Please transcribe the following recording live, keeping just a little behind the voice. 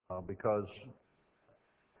because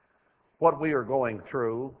what we are going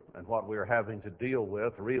through and what we are having to deal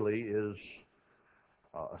with really is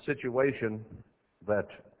a situation that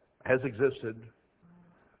has existed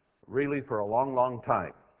really for a long, long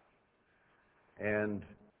time. And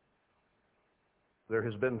there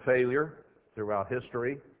has been failure throughout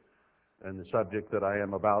history and the subject that I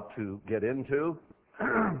am about to get into.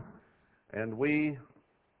 And we,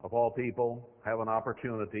 of all people, have an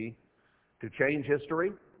opportunity to change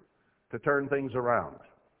history, to turn things around.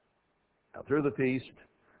 Now, through the feast,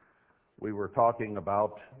 we were talking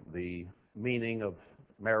about the meaning of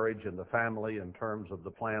marriage and the family in terms of the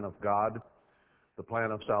plan of God, the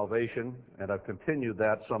plan of salvation, and I've continued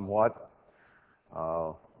that somewhat.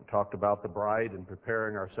 We talked about the bride and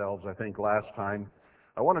preparing ourselves, I think, last time.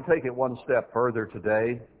 I want to take it one step further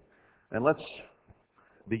today, and let's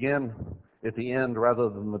begin at the end rather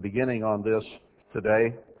than the beginning on this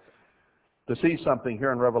today, to see something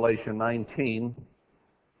here in Revelation 19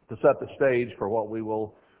 to set the stage for what we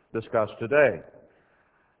will discuss today.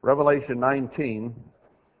 Revelation 19,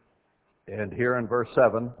 and here in verse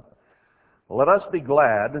 7, "Let us be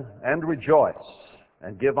glad and rejoice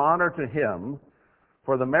and give honor to him,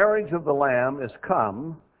 for the marriage of the Lamb is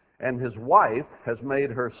come, and his wife has made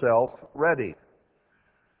herself ready."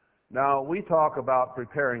 Now, we talk about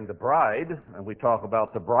preparing the bride, and we talk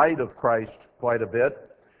about the bride of Christ quite a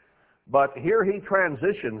bit, but here he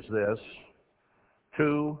transitions this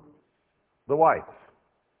to the wife.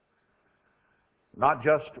 Not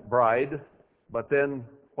just bride, but then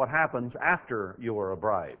what happens after you are a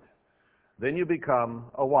bride. Then you become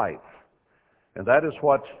a wife. And that is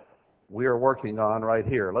what we are working on right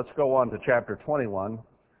here. Let's go on to chapter 21,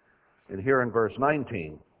 and here in verse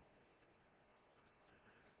 19.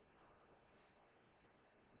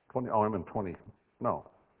 I'm in 20. No,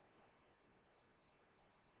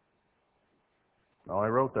 I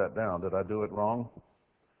wrote that down. Did I do it wrong?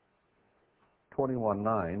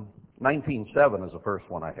 21:9. 19:7 is the first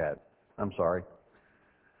one I had. I'm sorry.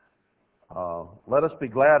 Let us be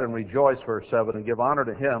glad and rejoice, verse 7, and give honor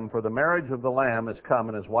to him, for the marriage of the Lamb is come,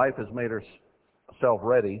 and his wife has made herself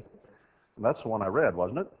ready. And that's the one I read,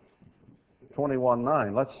 wasn't it?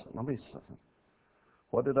 21:9. Let me.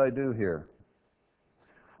 What did I do here?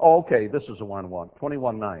 Oh, okay. This is the one.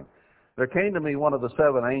 21:9. "There came to me one of the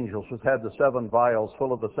seven angels, which had the seven vials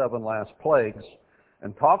full of the seven last plagues,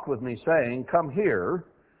 and talked with me, saying, Come here,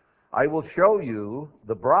 I will show you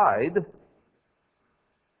the bride."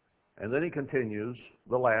 And then he continues,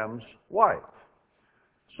 "the Lamb's wife."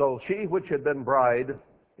 So she which had been bride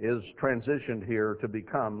is transitioned here to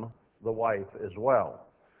become the wife as well.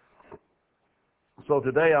 So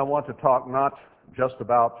today I want to talk not just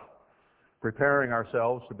about preparing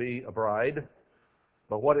ourselves to be a bride,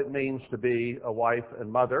 but what it means to be a wife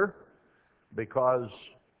and mother, because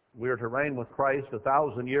we are to reign with Christ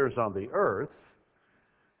 1,000 years on the earth,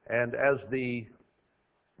 and as the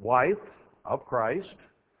wife of Christ,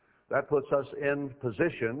 that puts us in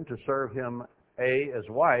position to serve him, A, as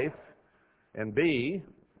wife, and B,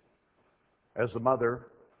 as the mother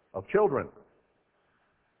of children.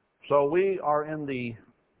 So we are in the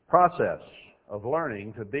process of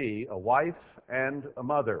learning to be a wife and a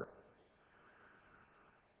mother.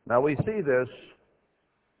 Now we see this,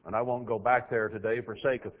 and I won't go back there today for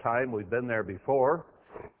sake of time. We've been there before.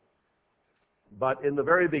 But in the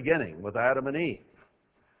very beginning, with Adam and Eve,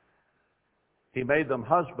 he made them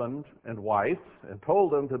husband and wife and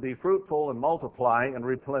told them to be fruitful and multiply and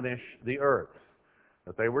replenish the earth,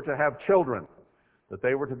 that they were to have children, that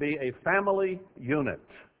they were to be a family unit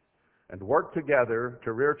and work together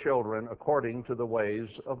to rear children according to the ways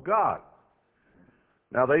of God.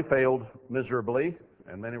 Now they failed miserably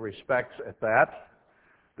in many respects at that,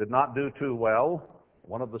 did not do too well.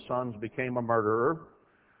 One of the sons became a murderer,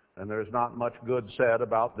 and there's not much good said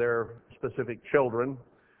about their specific children.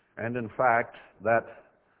 And in fact, that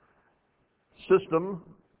system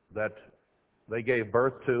that they gave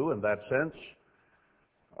birth to, in that sense,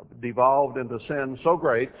 devolved into sin so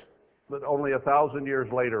great that only 1,000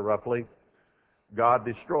 years later, roughly, God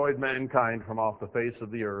destroyed mankind from off the face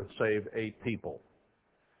of the earth, save 8 people.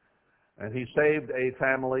 And he saved a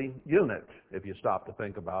family unit, if you stop to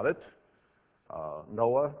think about it.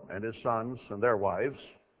 Noah and his sons and their wives,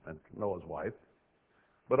 and Noah's wife,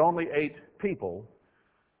 but only 8 people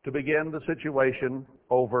to begin the situation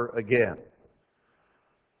over again.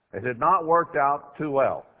 It had not worked out too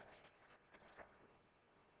well.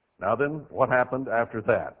 Now then, what happened after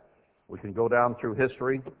that? We can go down through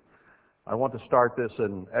history. I want to start this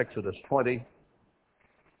in Exodus 20.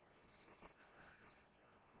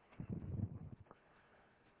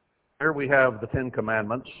 Here we have the 10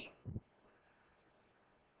 Commandments.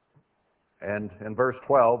 And in verse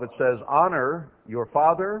 12 it says, "Honor your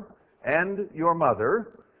father and your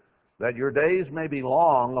mother, that your days may be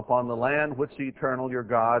long upon the land which the eternal your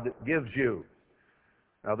God gives you."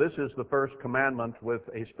 Now this is the first commandment with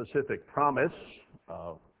a specific promise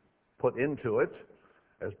put into it,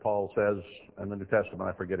 as Paul says in the New Testament.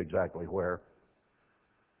 I forget exactly where.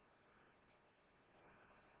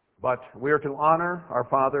 But we are to honor our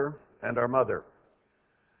father and our mother.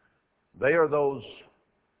 They are those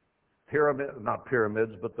not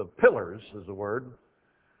pyramids, but the pillars is the word,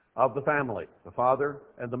 of the family, the father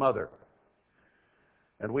and the mother.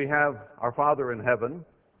 And we have our Father in heaven.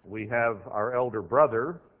 We have our elder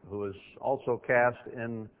brother, who is also cast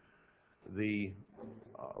in the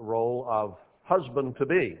role of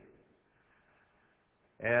husband-to-be.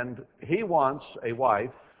 And he wants a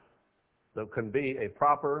wife that can be a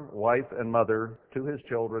proper wife and mother to his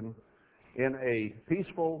children in a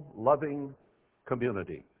peaceful, loving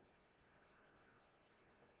community.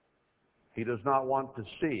 He does not want to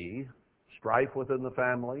see strife within the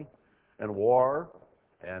family and war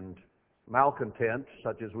and malcontent,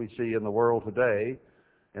 such as we see in the world today,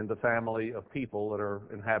 in the family of people that are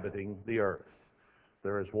inhabiting the earth.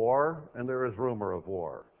 There is war and there is rumor of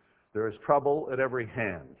war. There is trouble at every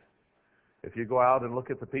hand. If you go out and look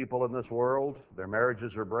at the people in this world, their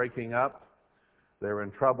marriages are breaking up. They're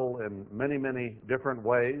in trouble in many, many different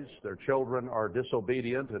ways. Their children are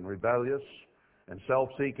disobedient and rebellious and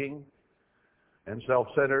self-seeking and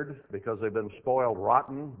self-centered because they've been spoiled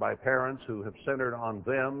rotten by parents who have centered on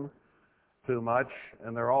them too much.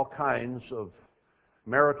 And there are all kinds of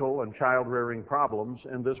marital and child-rearing problems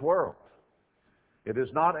in this world. It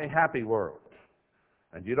is not a happy world.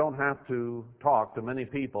 And you don't have to talk to many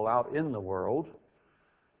people out in the world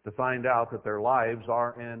to find out that their lives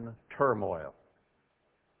are in turmoil.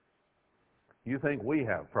 You think we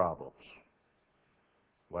have problems.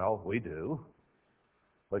 Well, we do.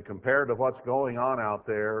 But compared to what's going on out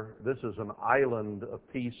there, this is an island of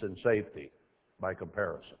peace and safety by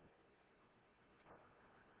comparison.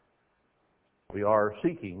 We are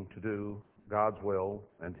seeking to do God's will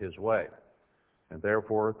and His way, and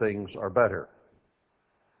therefore things are better.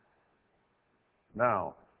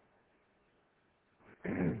 Now,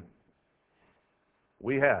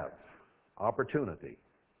 we have opportunity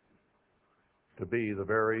to be the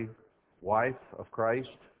very wife of Christ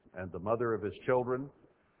and the mother of His children,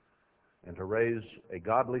 and to raise a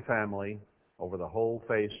godly family over the whole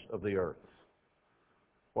face of the earth.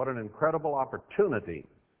 What an incredible opportunity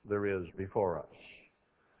there is before us.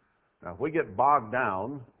 Now, if we get bogged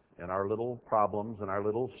down in our little problems and our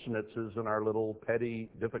little snitzes and our little petty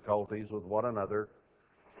difficulties with one another,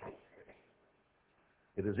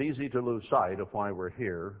 it is easy to lose sight of why we're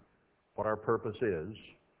here, what our purpose is,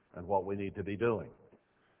 and what we need to be doing.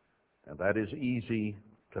 And that is easy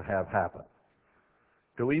to have happen.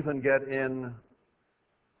 To even get in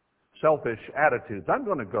selfish attitudes. I'm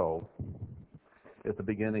going to go at the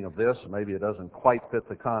beginning of this. Maybe it doesn't quite fit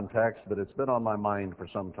the context, but it's been on my mind for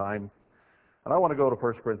some time. And I want to go to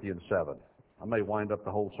 1 Corinthians 7. I may wind up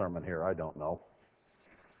the whole sermon here. I don't know.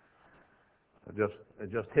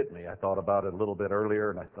 It just hit me. I thought about it a little bit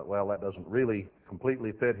earlier, and I thought, well, that doesn't really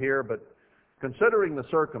completely fit here. But considering the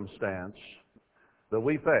circumstance that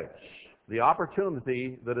we face, the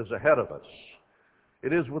opportunity that is ahead of us,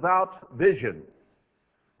 it is without vision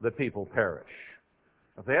that people perish.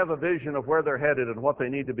 If they have a vision of where they're headed and what they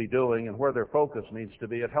need to be doing and where their focus needs to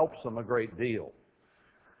be, it helps them a great deal.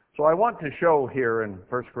 So I want to show here in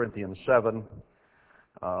 1 Corinthians 7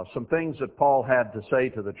 some things that Paul had to say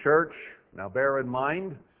to the church. Now bear in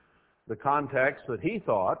mind the context that he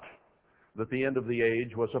thought that the end of the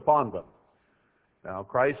age was upon them. Now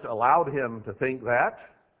Christ allowed him to think that,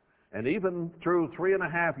 and even through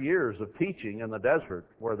 3.5 years of teaching in the desert,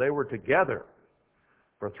 where they were together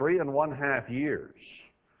for 3.5 years,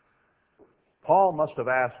 Paul must have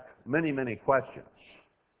asked many, many questions.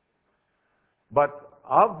 But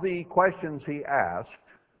of the questions he asked,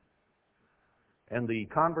 and the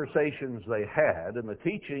conversations they had, and the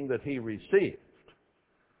teaching that he received,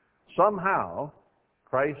 somehow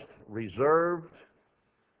Christ reserved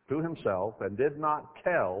to himself and did not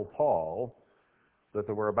tell Paul that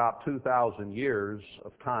there were about 2,000 years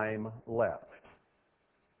of time left.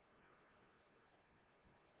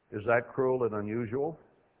 Is that cruel and unusual?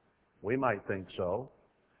 We might think so.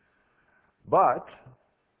 But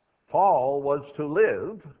Paul was to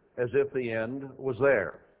live as if the end was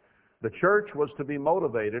there. The church was to be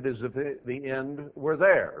motivated as if the end were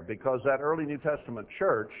there, because that early New Testament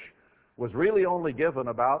church was really only given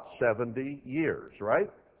about 70 years, right?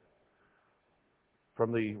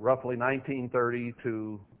 From the roughly 1930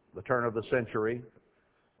 to the turn of the century,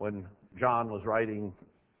 when John was writing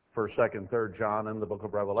 1st, 2nd, 3rd John in the book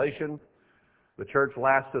of Revelation. The church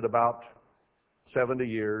lasted about 70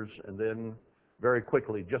 years and then very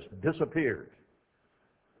quickly just disappeared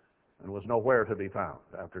and was nowhere to be found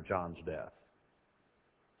after John's death.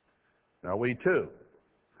 Now we too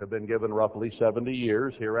have been given roughly 70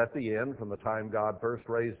 years here at the end from the time God first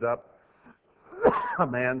raised up a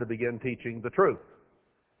man to begin teaching the truth.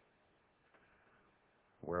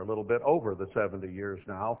 We're a little bit over the 70 years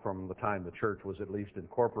now from the time the church was at least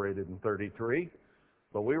incorporated in 33,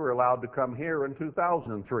 but we were allowed to come here in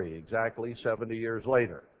 2003, exactly 70 years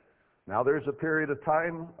later. Now there's a period of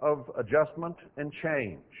time of adjustment and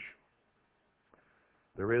change.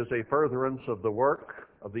 There is a furtherance of the work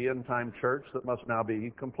of the end-time church that must now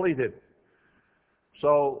be completed.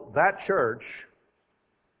 So that church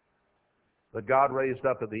that God raised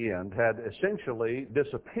up at the end had essentially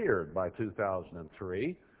disappeared by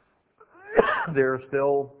 2003. There are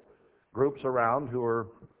still groups around who are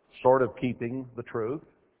sort of keeping the truth.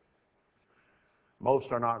 Most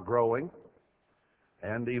are not growing,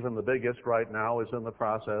 and even the biggest right now is in the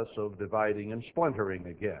process of dividing and splintering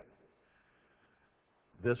again.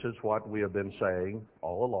 This is what we have been saying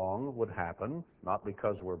all along would happen, not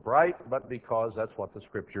because we're bright, but because that's what the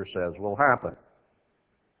Scripture says will happen.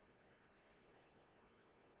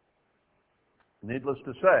 Needless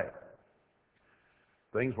to say,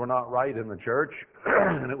 things were not right in the church,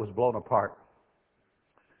 and it was blown apart.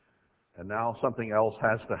 And now something else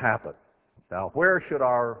has to happen. Now, where should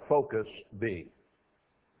our focus be?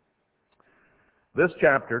 This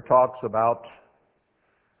chapter talks about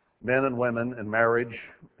men and women in marriage.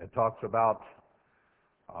 It talks about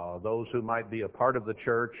those who might be a part of the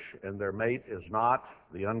church and their mate is not,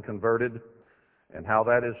 the unconverted, and how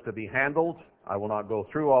that is to be handled. I will not go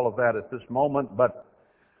through all of that at this moment, but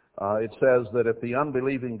it says that if the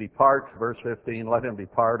unbelieving depart, verse 15, let him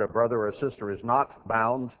depart. A brother or a sister is not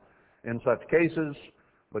bound in such cases,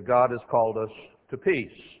 but God has called us to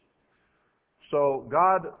peace. So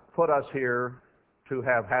God put us here to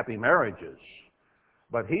have happy marriages,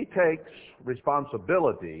 but He takes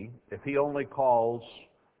responsibility if He only calls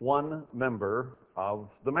one member of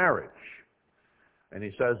the marriage. And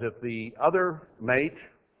He says if the other mate,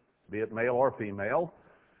 be it male or female,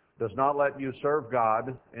 does not let you serve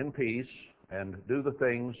God in peace and do the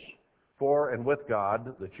things for and with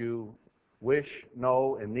God that you wish,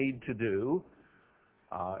 know, and need to do,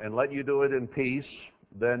 and let you do it in peace,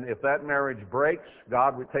 then if that marriage breaks,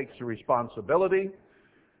 God takes the responsibility.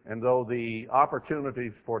 And though the opportunity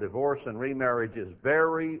for divorce and remarriage is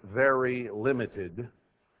very, very limited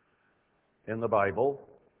in the Bible,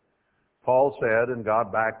 Paul said, and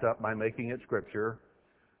God backed up by making it Scripture,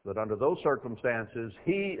 that under those circumstances,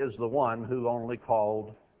 He is the one who only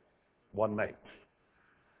called one mate.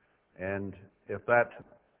 And if that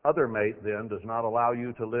other mate then does not allow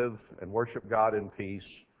you to live and worship God in peace,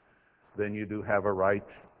 then you do have a right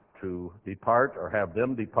to depart or have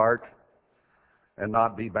them depart and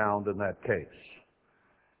not be bound in that case.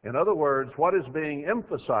 In other words, what is being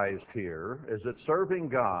emphasized here is that serving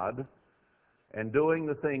God and doing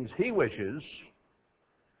the things He wishes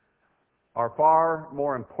are far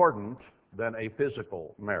more important than a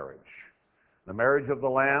physical marriage. The marriage of the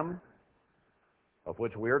Lamb, of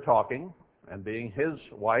which we are talking, and being His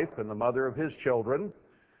wife and the mother of His children,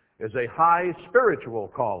 is a high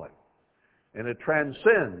spiritual calling, and it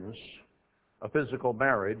transcends a physical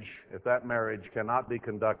marriage if that marriage cannot be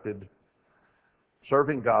conducted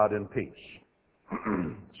serving God in peace.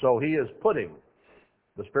 So He is putting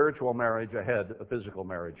the spiritual marriage ahead of physical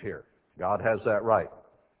marriage here. God has that right.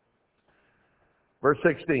 Verse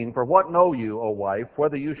 16, for what know you, O wife,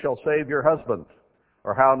 whether you shall save your husband?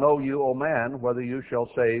 Or how know you, O man, whether you shall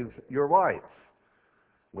save your wife?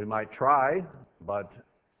 We might try, but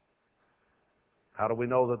how do we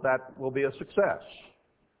know that that will be a success?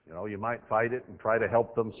 You know, you might fight it and try to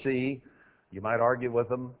help them see. You might argue with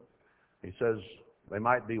them. He says they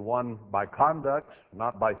might be won by conduct,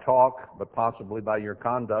 not by talk, but possibly by your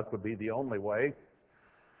conduct would be the only way.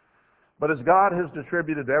 But as God has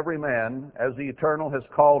distributed every man, as the Eternal has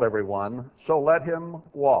called everyone, so let him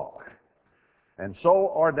walk. And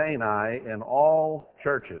so ordain I in all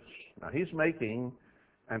churches. Now He's making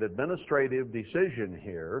an administrative decision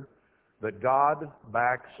here that God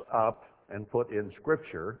backs up and put in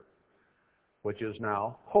Scripture, which is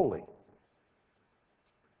now holy.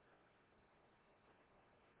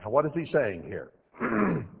 Now what is He saying here?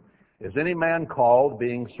 Is any man called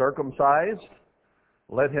being circumcised?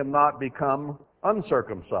 Let him not become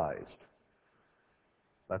uncircumcised.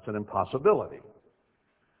 That's an impossibility.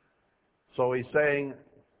 So He's saying,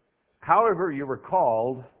 however you were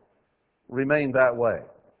called, remain that way.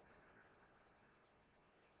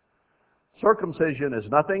 Circumcision is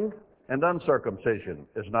nothing, and uncircumcision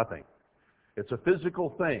is nothing. It's a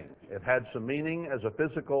physical thing. It had some meaning as a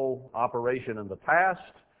physical operation in the past,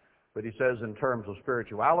 but he says in terms of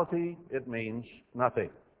spirituality, it means nothing.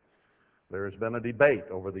 There has been a debate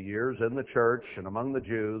over the years in the church and among the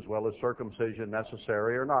Jews, well, is circumcision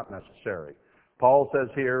necessary or not necessary? Paul says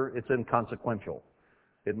here it's inconsequential.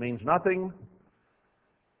 It means nothing.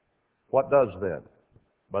 What does then?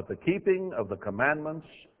 But the keeping of the commandments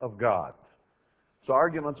of God. So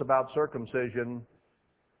arguments about circumcision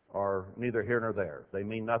are neither here nor there. They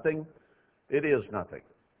mean nothing. It is nothing.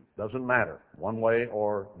 Doesn't matter one way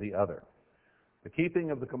or the other. The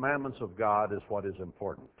keeping of the commandments of God is what is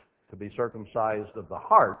important. To be circumcised of the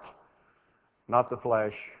heart, not the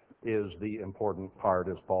flesh, is the important part,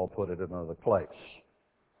 as Paul put it in another place.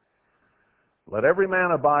 Let every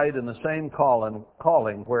man abide in the same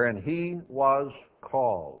calling wherein he was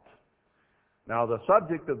called. Now, the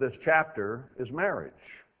subject of this chapter is marriage.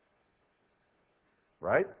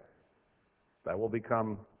 Right? That will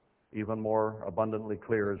become even more abundantly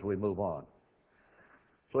clear as we move on.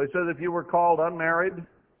 So he says if you were called unmarried,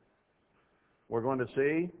 we're going to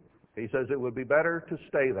see, he says it would be better to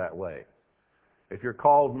stay that way. If you're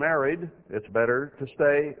called married, it's better to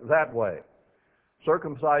stay that way.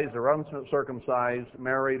 Circumcised or uncircumcised,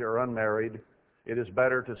 married or unmarried, it is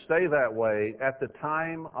better to stay that way at the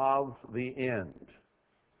time of the end.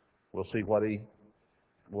 We'll see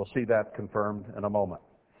that confirmed in a moment.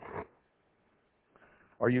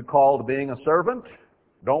 Are you called being a servant?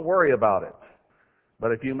 Don't worry about it.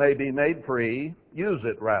 But if you may be made free, use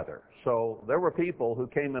it rather. So there were people who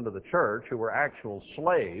came into the church who were actual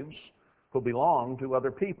slaves who belonged to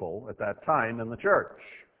other people at that time in the church.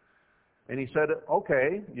 And he said,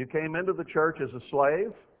 okay, you came into the church as a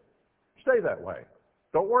slave, stay that way.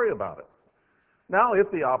 Don't worry about it. Now, if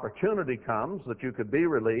the opportunity comes that you could be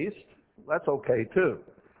released, that's okay too.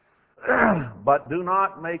 But do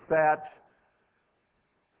not make that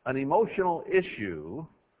an emotional issue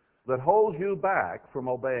that holds you back from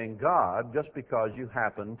obeying God just because you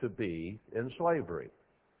happen to be in slavery.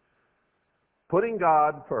 Putting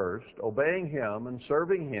God first, obeying Him and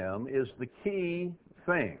serving Him is the key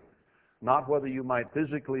thing, not whether you might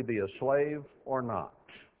physically be a slave or not.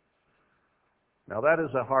 Now that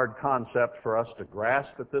is a hard concept for us to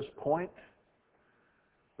grasp at this point.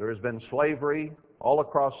 There has been slavery all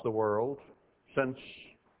across the world since,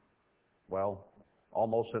 well,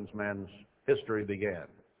 almost since man's history began.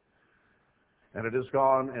 And it has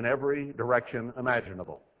gone in every direction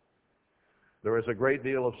imaginable. There is a great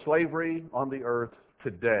deal of slavery on the earth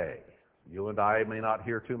today. You and I may not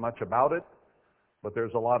hear too much about it, but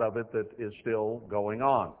there's a lot of it that is still going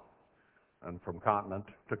on, and from continent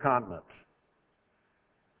to continent.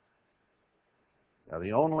 Now,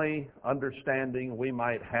 the only understanding we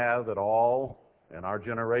might have at all in our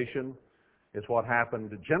generation is what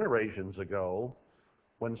happened generations ago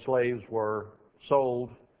when slaves were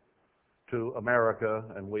sold to America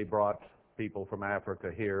and we brought people from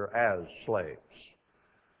Africa here as slaves.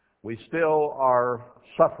 We still are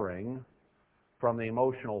suffering from the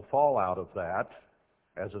emotional fallout of that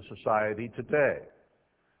as a society today.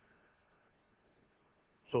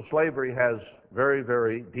 So slavery has very,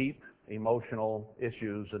 very deep emotional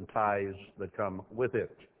issues and ties that come with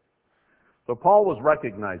it. So Paul was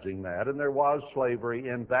recognizing that, and there was slavery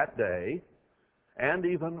in that day and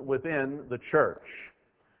even within the church.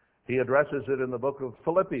 He addresses it in the book of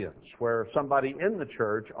Philippians, where somebody in the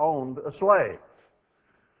church owned a slave.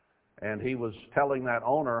 And he was telling that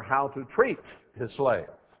owner how to treat his slave.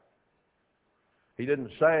 He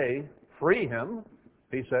didn't say, free him.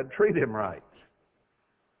 He said, treat him right.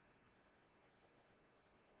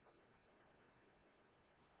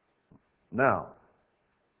 Now,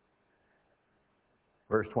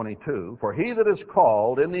 verse 22, for he that is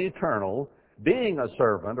called in the eternal, being a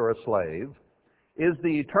servant or a slave, is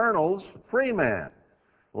the eternal's free man.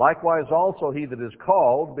 Likewise also he that is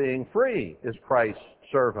called, being free, is Christ's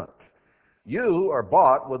servant. You are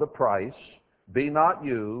bought with a price. Be not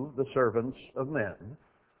you the servants of men.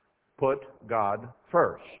 Put God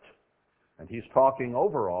first. And he's talking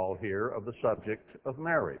overall here of the subject of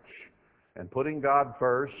marriage. And putting God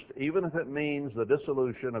first, even if it means the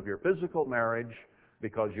dissolution of your physical marriage,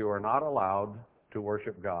 because you are not allowed to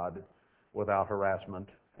worship God without harassment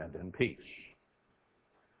and in peace.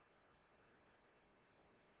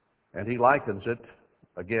 And he likens it,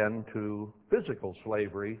 again, to physical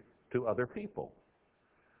slavery to other people.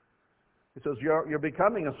 He says, you're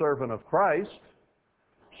becoming a servant of Christ,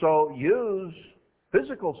 so use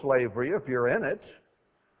physical slavery, if you're in it,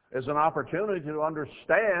 as an opportunity to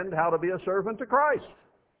understand how to be a servant to Christ.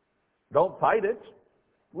 Don't fight it.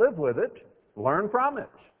 live with it, learn from it.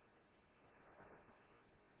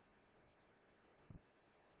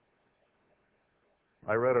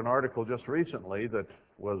 I read an article just recently that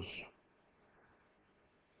was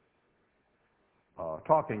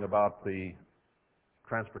talking about the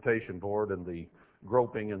Transportation Board and the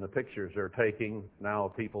groping and the pictures they're taking now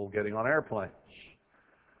of people getting on airplanes.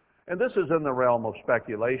 And this is in the realm of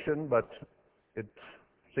speculation, but it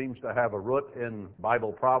seems to have a root in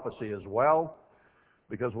Bible prophecy as well,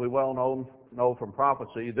 because we well know from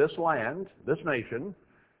prophecy this land, this nation,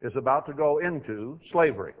 is about to go into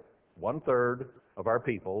slavery. 1/3 of our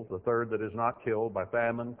people, the third that is not killed by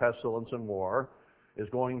famine, pestilence, and war, is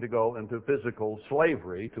going to go into physical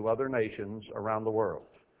slavery to other nations around the world.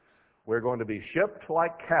 We're going to be shipped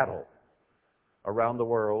like cattle around the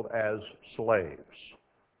world as slaves.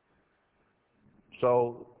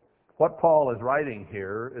 So what Paul is writing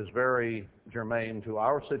here is very germane to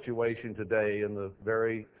our situation today in the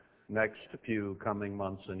very next few coming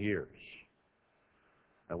months and years.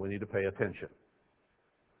 And we need to pay attention.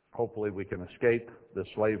 Hopefully we can escape the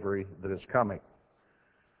slavery that is coming.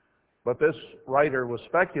 But this writer was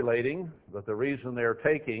speculating that the reason they're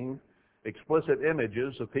taking explicit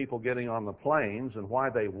images of people getting on the planes and why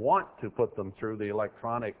they want to put them through the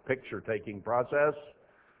electronic picture-taking process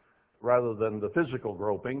rather than the physical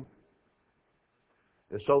groping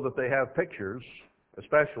is so that they have pictures,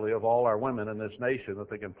 especially of all our women in this nation, that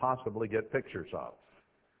they can possibly get pictures of.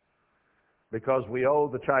 Because we owe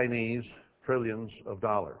the Chinese trillions of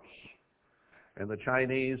dollars. And the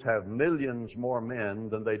Chinese have millions more men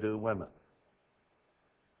than they do women.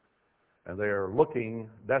 And they are looking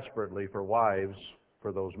desperately for wives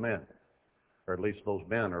for those men. Or at least those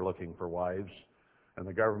men are looking for wives. And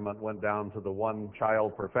the government went down to the one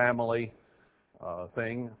child per family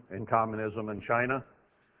thing in communism in China.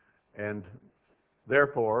 And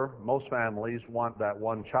therefore, most families want that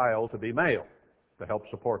one child to be male to help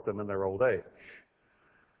support them in their old age.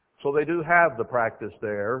 So they do have the practice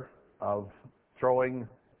there of throwing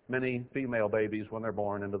many female babies when they're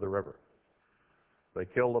born into the river. They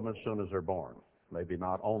kill them as soon as they're born. Maybe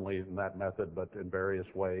not only in that method, but in various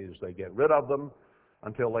ways. They get rid of them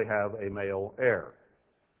until they have a male heir.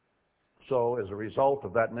 So as a result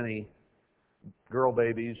of that many girl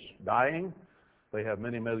babies dying, they have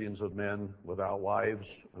many millions of men without wives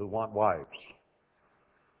who want wives.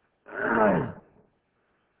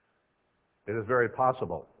 It is very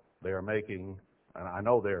possible they are making, and I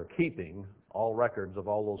know they are keeping, all records of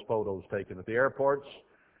all those photos taken at the airports,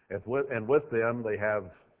 and with them they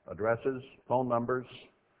have addresses, phone numbers,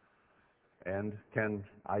 and can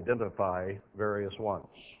identify various ones.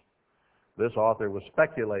 This author was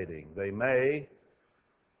speculating they may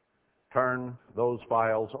turn those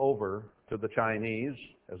files over to the Chinese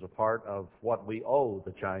as a part of what we owe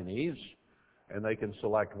the Chinese, and they can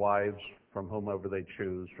select wives from whomever they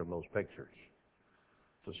choose from those pictures.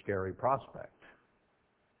 It's a scary prospect.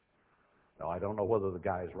 Now, I don't know whether the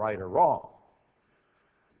guy's right or wrong,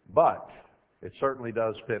 but it certainly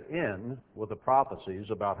does fit in with the prophecies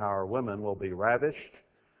about how our women will be ravished,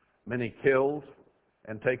 many killed,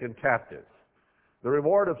 and taken captive. The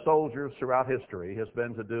reward of soldiers throughout history has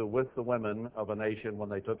been to do with the women of a nation when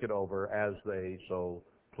they took it over as they so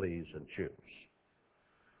please and choose.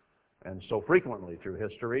 And so frequently through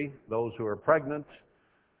history, those who are pregnant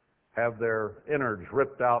have their innards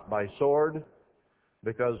ripped out by sword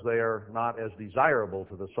because they are not as desirable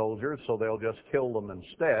to the soldiers, so they'll just kill them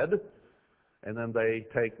instead, and then they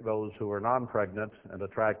take those who are non-pregnant and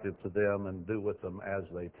attractive to them and do with them as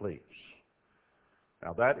they please.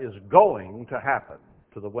 Now that is going to happen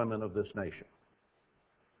to the women of this nation.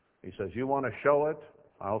 He says, you want to show it?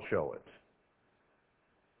 I'll show it.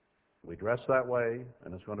 We dress that way,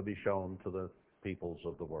 and it's going to be shown to the peoples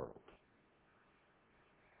of the world.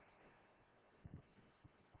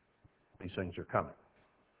 These things are coming.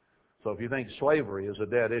 So if you think slavery is a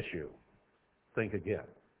dead issue, think again.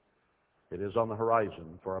 It is on the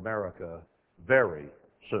horizon for America very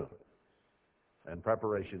soon. And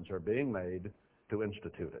preparations are being made to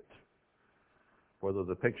institute it. Whether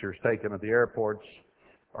the pictures taken at the airports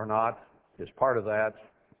or not is part of that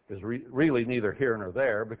is really neither here nor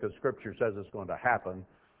there, because Scripture says it's going to happen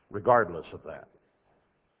regardless of that.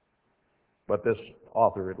 But this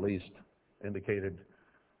author at least indicated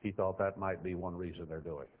he thought that might be one reason they're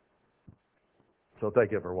doing it. So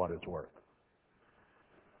take it for what it's worth.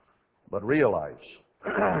 But realize,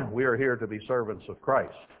 we are here to be servants of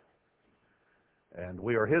Christ. And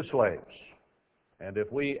we are His slaves. And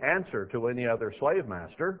if we answer to any other slave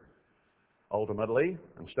master, ultimately,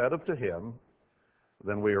 instead of to Him,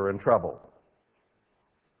 then we are in trouble.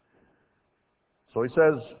 So he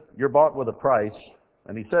says, you're bought with a price.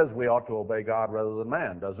 And he says we ought to obey God rather than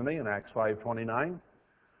man, doesn't he, in Acts 5:29?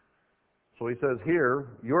 So he says here,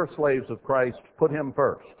 you're slaves of Christ, put him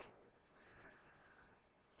first.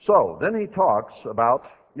 So then he talks about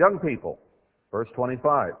young people. Verse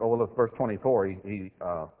 25, verse 24, he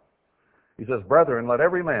says, brethren, let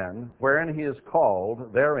every man, wherein he is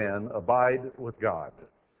called, therein abide with God.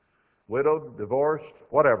 Widowed, divorced,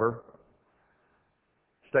 whatever,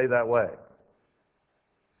 stay that way.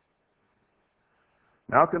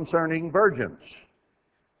 Now concerning virgins,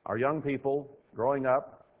 our young people growing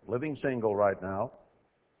up, living single right now,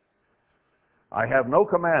 I have no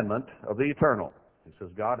commandment of the eternal. He says,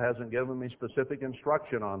 God hasn't given me specific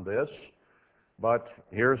instruction on this, but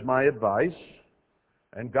here's my advice.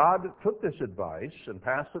 And God took this advice and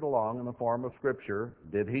passed it along in the form of Scripture,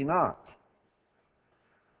 did he not?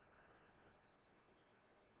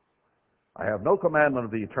 I have no commandment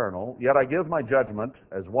of the eternal, yet I give my judgment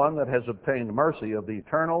as one that has obtained mercy of the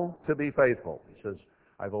eternal to be faithful. He says,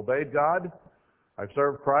 I've obeyed God, I've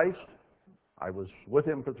served Christ, I was with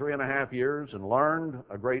him for 3.5 years and learned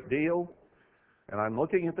a great deal, and I'm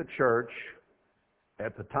looking at the church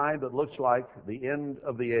at the time that looks like the end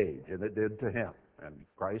of the age, and it did to him, and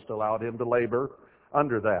Christ allowed him to labor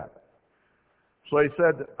under that. So he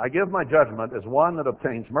said, I give my judgment as one that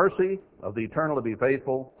obtains mercy of the eternal to be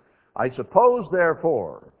faithful. I suppose,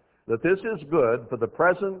 therefore, that this is good for the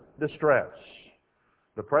present distress.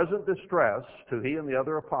 The present distress to he and the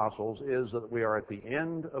other apostles is that we are at the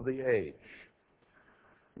end of the age.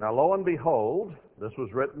 Now, lo and behold, this was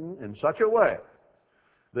written in such a way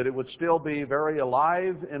that it would still be very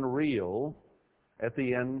alive and real at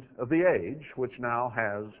the end of the age, which now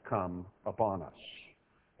has come upon us.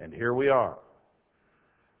 And here we are.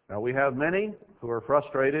 Now, we have many who are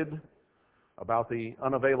frustrated about the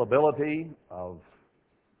unavailability of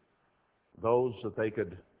those that they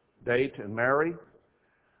could date and marry,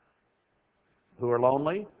 who are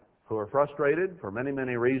lonely, who are frustrated for many,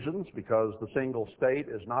 many reasons, because the single state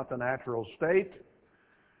is not the natural state,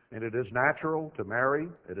 and it is natural to marry,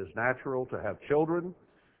 it is natural to have children,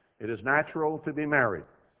 it is natural to be married.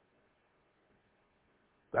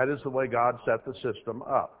 That is the way God set the system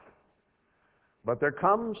up. But there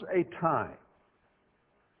comes a time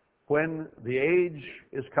when the age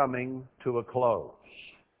is coming to a close.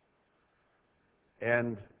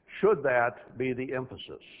 And should that be the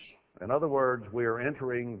emphasis? In other words, we are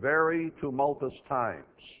entering very tumultuous times,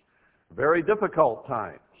 very difficult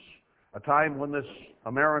times, a time when this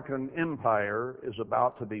American empire is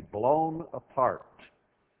about to be blown apart.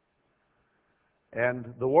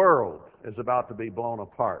 And the world is about to be blown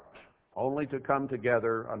apart, only to come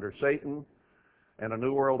together under Satan and a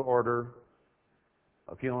new world order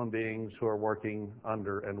of human beings who are working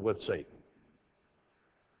under and with Satan.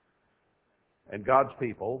 And God's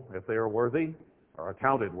people, if they are worthy, or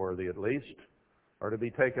accounted worthy at least, are to be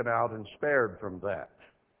taken out and spared from that.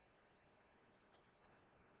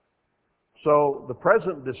 So the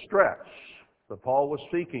present distress that Paul was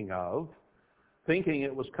speaking of, thinking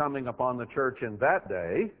it was coming upon the church in that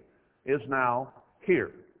day, is now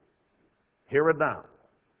here and now,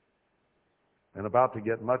 and about to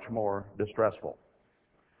get much more distressful.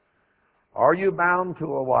 Are you bound to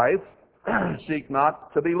a wife? Seek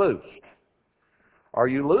not to be loosed. Are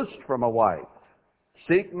you loosed from a wife?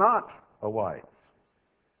 Seek not a wife.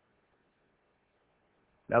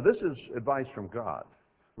 Now this is advice from God.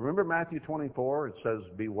 Remember Matthew 24? It says,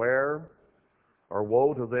 beware or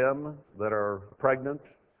woe to them that are pregnant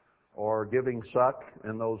or giving suck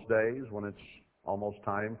in those days when it's almost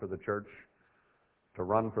time for the church to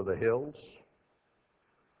run for the hills.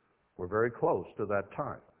 We're very close to that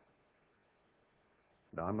time.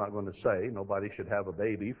 Now, I'm not going to say nobody should have a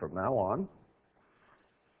baby from now on.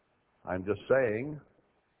 I'm just saying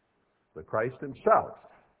that Christ himself,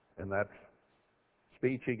 in that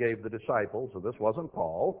speech he gave the disciples, so this wasn't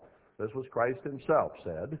Paul, this was Christ himself,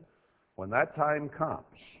 said, when that time comes,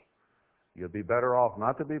 you'd be better off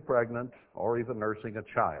not to be pregnant or even nursing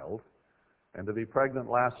a child. And to be pregnant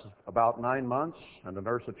lasts about 9 months, and to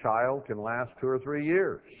nurse a child can last 2 or 3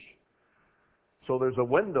 years. So there's a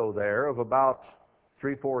window there of about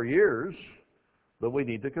 3-4 years that we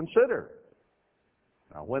need to consider.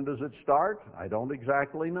 Now, when does it start? I don't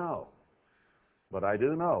exactly know. But I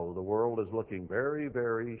do know the world is looking very,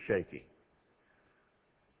 very shaky.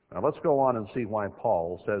 Now, let's go on and see why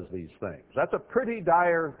Paul says these things. That's a pretty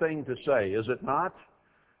dire thing to say, is it not?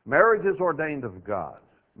 Marriage is ordained of God.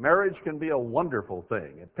 Marriage can be a wonderful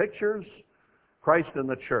thing. It pictures Christ and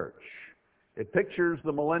the church. It pictures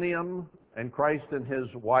the millennium and Christ and his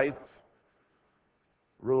wife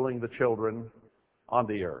ruling the children on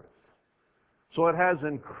the earth. So it has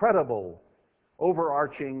incredible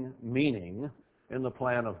overarching meaning in the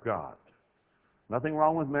plan of God. Nothing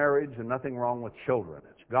wrong with marriage and nothing wrong with children.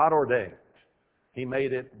 It's God ordained. He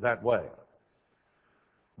made it that way.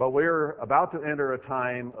 But we're about to enter a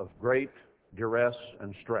time of great duress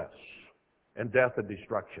and stress and death and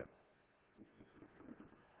destruction.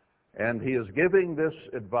 And he is giving this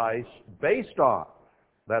advice based on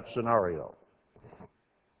that scenario.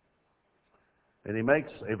 And he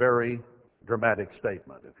makes a very dramatic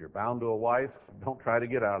statement. If you're bound to a wife, don't try to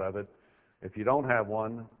get out of it. If you don't have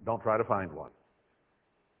one, don't try to find one.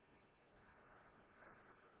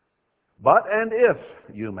 But, and if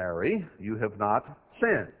you marry, you have not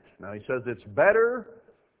sinned. Now he says it's better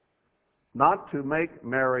not to make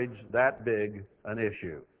marriage that big an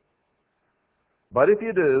issue. But if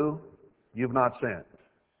you do, you've not sinned.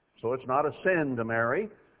 So it's not a sin to marry.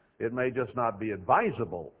 It may just not be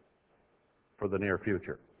advisable for the near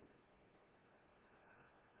future.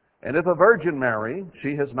 And if a virgin marry,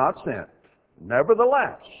 she has not sinned.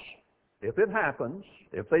 Nevertheless, if it happens,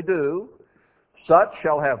 if they do, such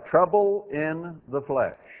shall have trouble in the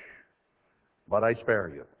flesh. But I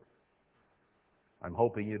spare you. I'm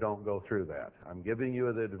hoping you don't go through that. I'm giving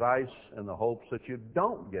you the advice in the hopes that you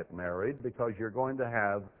don't get married because you're going to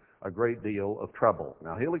have a great deal of trouble.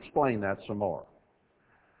 Now, he'll explain that some more.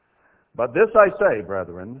 But this I say,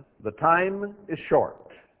 brethren, the time is short.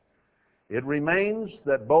 It remains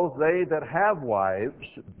that both they that have wives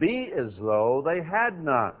be as though they had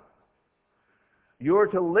none. You are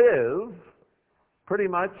to live pretty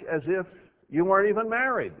much as if you weren't even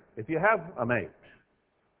married, if you have a mate.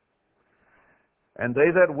 And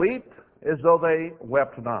they that weep as though they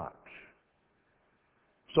wept not.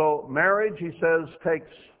 So marriage, he says,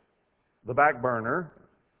 takes the back burner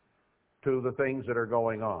to the things that are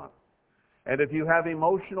going on. And if you have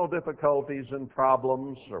emotional difficulties and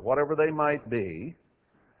problems, or whatever they might be,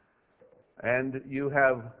 and you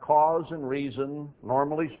have cause and reason,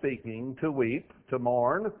 normally speaking, to weep, to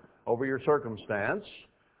mourn over your circumstance,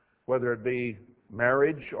 whether it be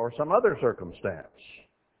marriage or some other circumstance,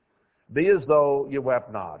 be as though you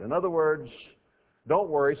wept not. In other words, don't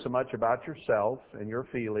worry so much about yourself and your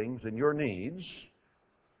feelings and your needs.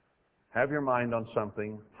 Have your mind on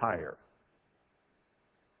something higher.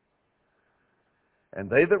 And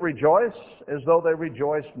they that rejoice as though they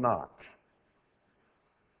rejoiced not.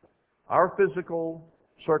 Our physical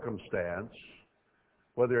circumstance,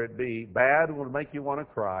 whether it be bad and will make you want to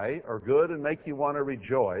cry, or good and make you want to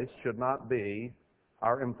rejoice, should not be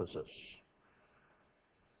our emphasis.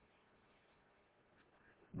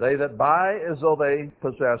 They that buy as though they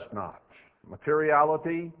possess not.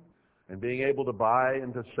 Materiality and being able to buy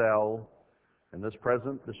and to sell in this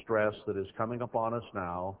present distress that is coming upon us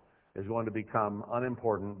now is going to become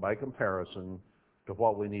unimportant by comparison to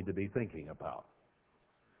what we need to be thinking about.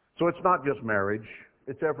 So it's not just marriage,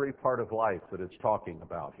 it's every part of life that it's talking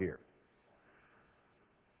about here.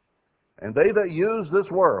 And they that use this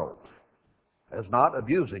world as not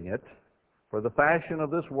abusing it, for the fashion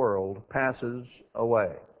of this world passes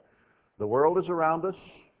away. The world is around us.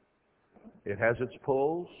 It has its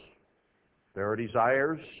pulls. There are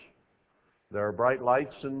desires. There are bright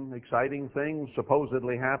lights and exciting things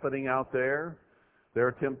supposedly happening out there. There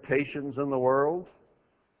are temptations in the world.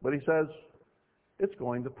 But he says, it's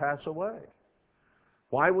going to pass away.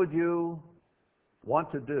 Why would you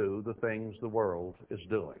want to do the things the world is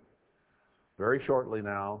doing? Very shortly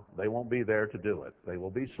now, they won't be there to do it. They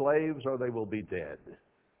will be slaves or they will be dead.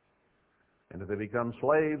 And if they become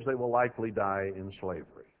slaves, they will likely die in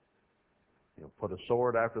slavery. You'll put a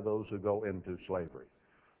sword after those who go into slavery.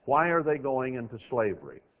 Why are they going into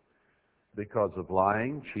slavery? Because of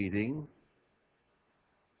lying, cheating,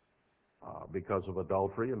 because of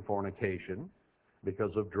adultery and fornication,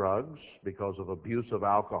 because of drugs, because of abuse of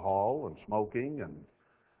alcohol and smoking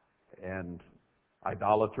and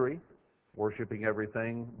idolatry, worshiping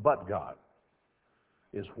everything but God,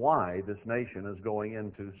 is why this nation is going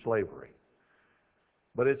into slavery.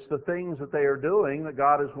 But it's the things that they are doing that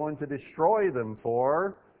God is going to destroy them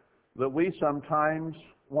for that we sometimes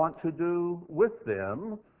want to do with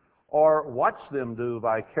them or watch them do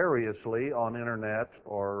vicariously on internet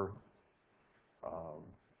or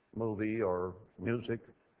movie or music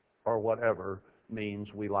or whatever means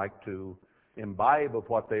we like to imbibe of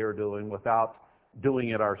what they are doing without doing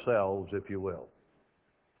it ourselves, if you will.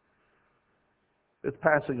 It's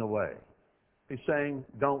passing away. He's saying,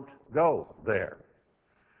 don't go there.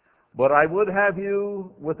 But I would have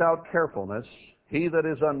you without carefulness. He that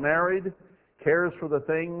is unmarried cares for the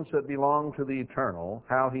things that belong to the eternal,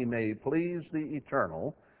 how he may please the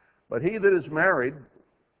eternal. But he that is married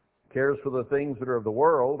cares for the things that are of the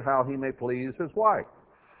world, how he may please his wife.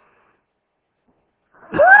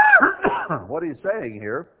 what he's saying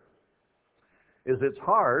here is it's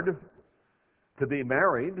hard to be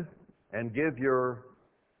married and give your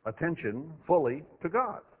attention fully to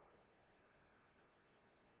God.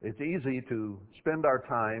 It's easy to spend our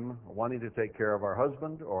time wanting to take care of our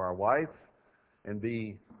husband or our wife and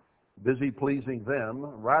be busy pleasing them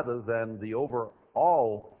rather than the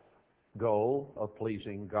overall goal of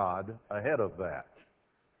pleasing God ahead of that.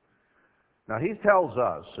 Now, he tells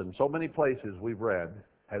us in so many places we've read,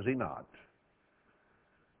 has he not,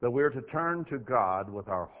 that we're to turn to God with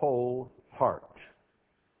our whole heart.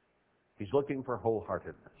 He's looking for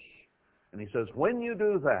wholeheartedness. And he says, when you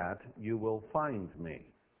do that, you will find me.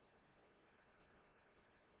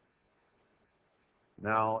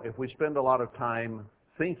 Now, if we spend a lot of time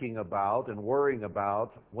thinking about and worrying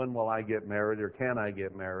about when will I get married or can I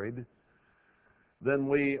get married, then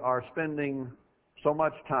we are spending so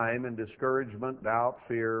much time in discouragement, doubt,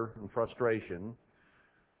 fear, and frustration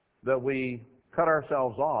that we cut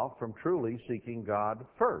ourselves off from truly seeking God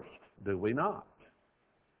first, do we not?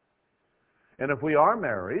 And if we are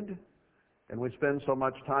married and we spend so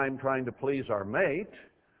much time trying to please our mate,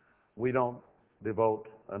 we don't devote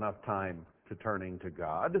enough time to turning to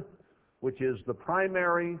God, which is the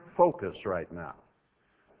primary focus right now.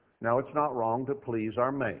 Now, it's not wrong to please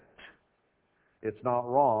our mate. It's not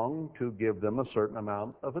wrong to give them a certain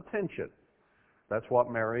amount of attention. That's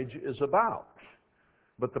what marriage is about.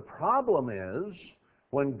 But the problem is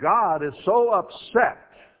when God is so upset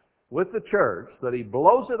with the church that he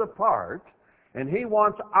blows it apart and he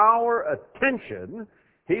wants our attention,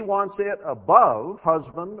 he wants it above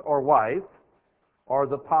husband or wife or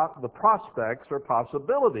the prospects or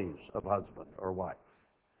possibilities of husband or wife.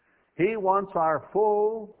 He wants our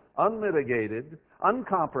full, unmitigated,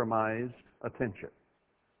 uncompromised attention.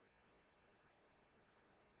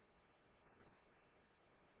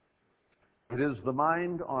 It is the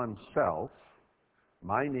mind on self,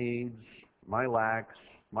 my needs, my lacks,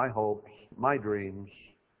 my hopes, my dreams,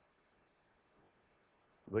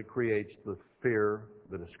 that creates the fear,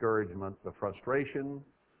 the discouragement, the frustration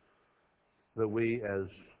that we as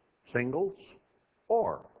singles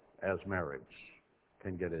or as marrieds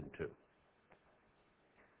can get into.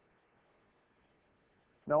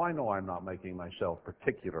 Now, I know I'm not making myself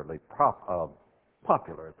particularly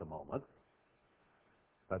popular at the moment.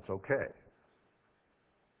 That's okay.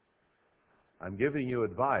 I'm giving you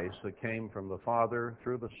advice that came from the Father,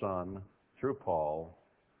 through the Son, through Paul,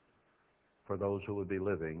 for those who would be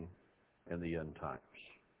living in the end times.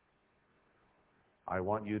 I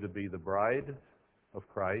want you to be the bride of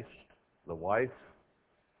Christ, the wife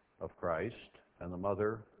of Christ, and the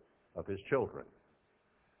mother of his children.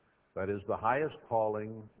 That is the highest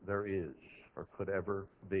calling there is or could ever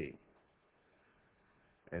be.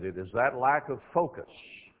 And it is that lack of focus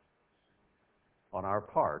on our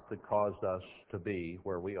part that caused us to be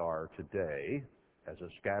where we are today as a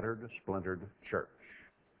scattered, splintered church.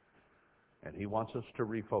 And he wants us to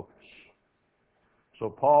refocus. So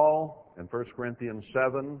Paul, in 1 Corinthians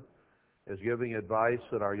 7, is giving advice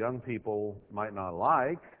that our young people might not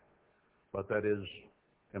like, but that is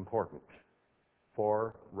important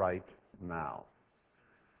for right now.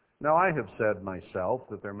 Now, I have said myself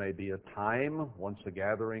that there may be a time, once a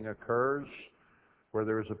gathering occurs, where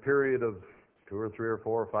there is a period of 2 or 3 or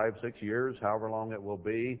 4 or 5, 6 years, however long it will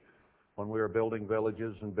be, when we are building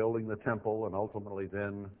villages and building the temple and ultimately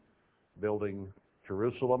then building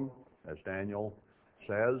Jerusalem, as Daniel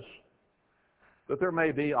says, that there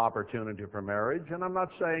may be opportunity for marriage, and I'm not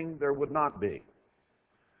saying there would not be.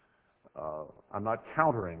 I'm not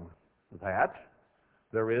countering that.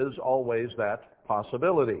 There is always that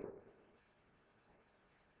possibility.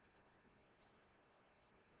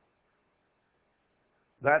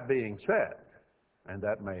 That being said, and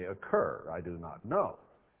that may occur, I do not know,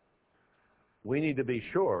 we need to be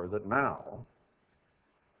sure that now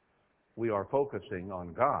we are focusing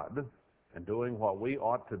on God and doing what we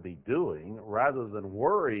ought to be doing rather than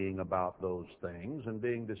worrying about those things and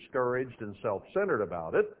being discouraged and self-centered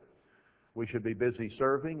about it. We should be busy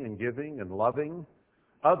serving and giving and loving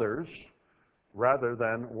others rather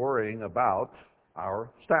than worrying about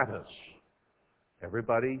our status.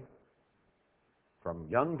 Everybody from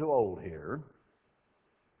young to old here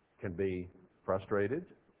can be frustrated.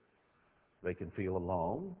 They can feel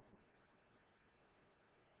alone.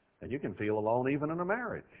 And you can feel alone even in a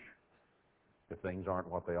marriage if things aren't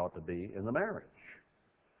what they ought to be in the marriage.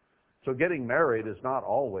 So getting married is not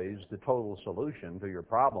always the total solution to your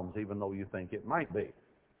problems, even though you think it might be.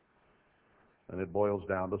 And it boils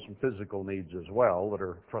down to some physical needs as well that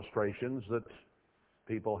are frustrations that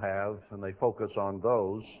people have, and they focus on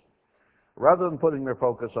those rather than putting their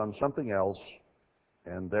focus on something else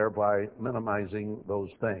and thereby minimizing those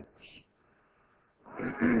things.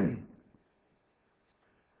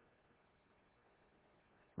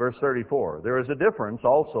 Verse 34, there is a difference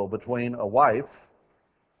also between a wife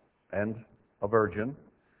and a virgin.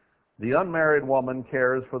 The unmarried woman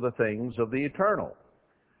cares for the things of the eternal,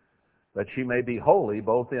 that she may be holy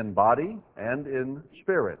both in body and in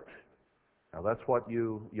spirit. Now that's what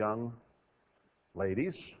you young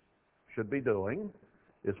ladies should be doing,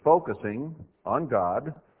 is focusing on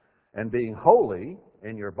God and being holy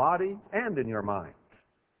in your body and in your mind.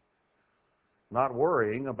 Not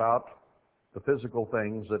worrying about the physical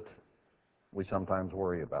things that we sometimes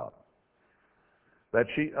worry about. But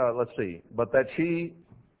she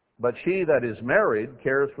that is married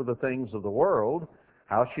cares for the things of the world,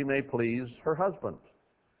 how she may please her husband.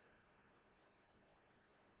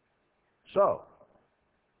 So,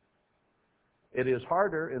 it is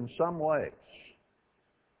harder in some ways.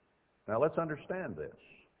 Now let's understand this.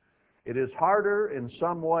 It is harder in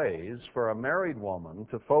some ways for a married woman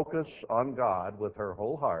to focus on God with her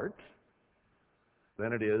whole heart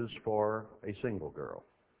than it is for a single girl.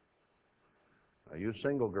 Now, you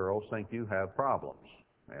single girls think you have problems,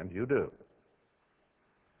 and you do.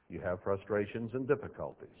 You have frustrations and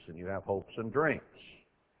difficulties, and you have hopes and dreams.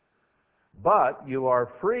 But you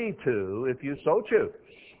are free to, if you so choose,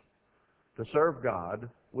 to serve God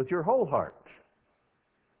with your whole heart.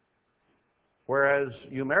 Whereas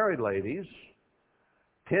you married ladies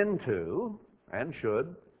tend to, and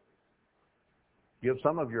should, give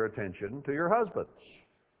some of your attention to your husbands.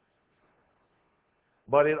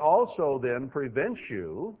 But it also then prevents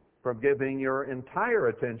you from giving your entire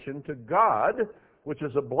attention to God, which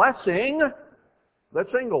is a blessing that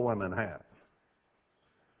single women have.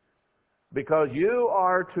 Because you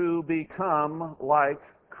are to become like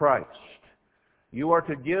Christ. You are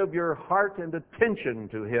to give your heart and attention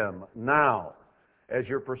to Him now as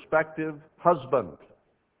your prospective husband,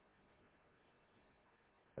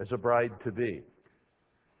 as a bride-to-be.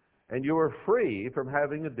 And you are free from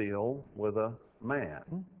having to deal with a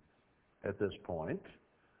man at this point,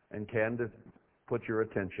 and can put your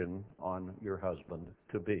attention on your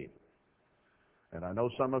husband-to-be. And I know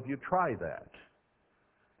some of you try that,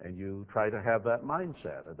 and you try to have that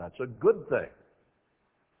mindset, and that's a good thing.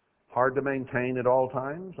 Hard to maintain at all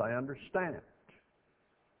times, I understand.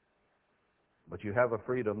 But you have a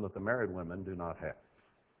freedom that the married women do not have.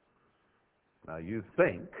 Now, you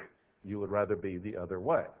think you would rather be the other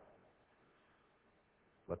way.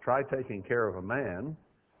 But try taking care of a man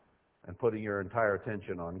and putting your entire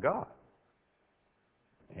attention on God.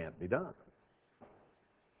 Can't be done.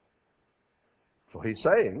 So he's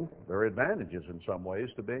saying there are advantages in some ways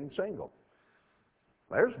to being single.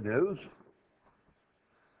 There's news.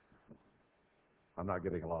 I'm not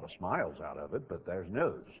getting a lot of smiles out of it, but there's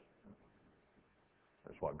news.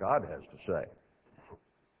 That's what God has to say.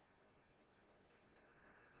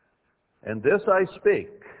 And this I speak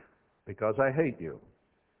because I hate you,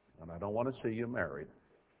 and I don't want to see you married.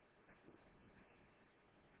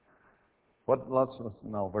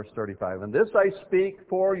 Verse 35. And this I speak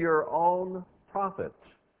for your own profit.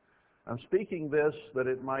 I'm speaking this that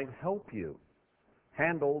it might help you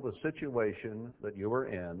handle the situation that you are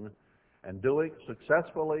in and do it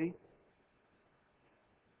successfully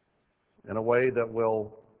in a way that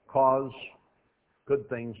will cause good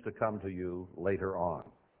things to come to you later on.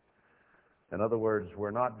 In other words,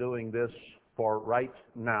 we're not doing this for right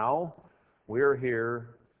now. We're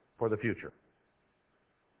here for the future.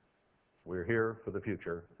 We're here for the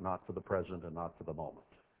future, not for the present and not for the moment.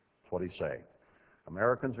 That's what he's saying.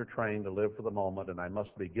 Americans are trained to live for the moment, and I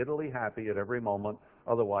must be giddily happy at every moment.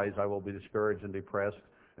 Otherwise, I will be discouraged and depressed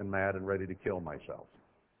and mad and ready to kill myself.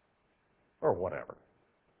 Or whatever.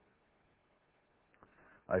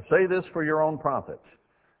 I say this for your own profit,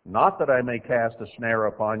 not that I may cast a snare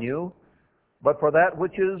upon you, but for that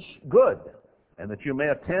which is good, and that you may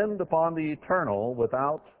attend upon the eternal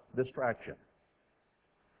without distraction.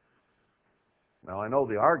 Now, I know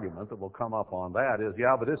the argument that will come up on that is,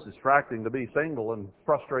 yeah, but it's distracting to be single and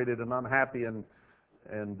frustrated and unhappy and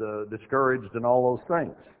discouraged and all those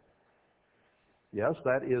things. Yes,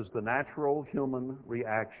 that is the natural human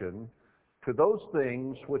reaction to those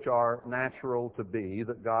things which are natural to be,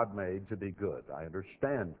 that God made to be good. I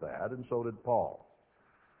understand that, and so did Paul.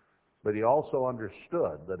 But he also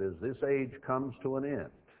understood that as this age comes to an end,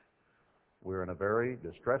 we're in a very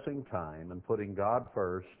distressing time, and putting God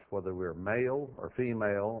first, whether we're male or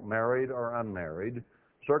female, married or unmarried,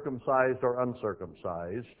 circumcised or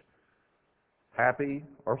uncircumcised, happy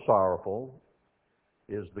or sorrowful,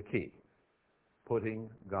 is the key. Putting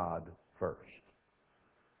God first.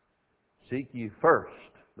 Seek ye first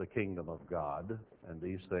the kingdom of God, and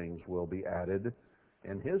these things will be added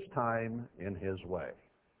in His time, in His way.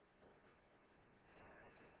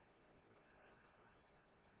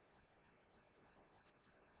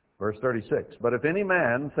 Verse 36, but if any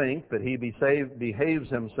man think that he behaves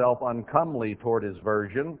himself uncomely toward his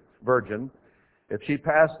virgin, if she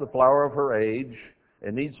pass the flower of her age,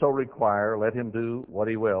 and need so require, let him do what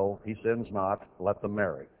he will. He sins not, let them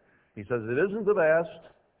marry. He says it isn't the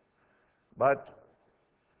best, but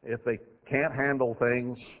if they can't handle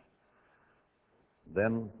things,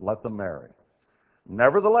 then let them marry.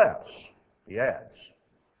 Nevertheless, he adds,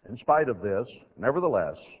 in spite of this,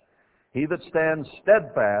 nevertheless, he that stands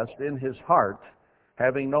steadfast in his heart,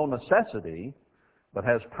 having no necessity, but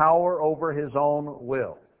has power over his own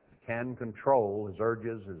will, can control his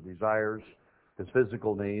urges, his desires, his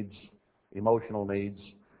physical needs, emotional needs,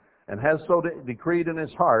 and has so decreed in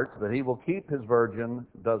his heart that he will keep his virgin,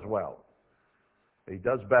 does well. He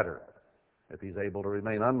does better if he's able to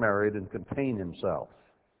remain unmarried and contain himself.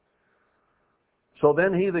 So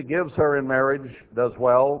then he that gives her in marriage does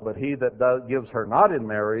well, but he that gives her not in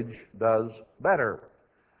marriage does better.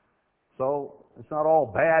 So it's not all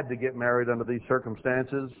bad to get married under these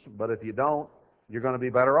circumstances, but if you don't, you're going to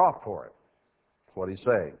be better off for it. That's what he's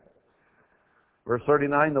saying. Verse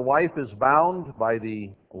 39, the wife is bound by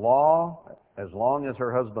the law as long as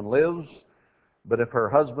her husband lives, but if her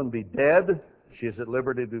husband be dead, she is at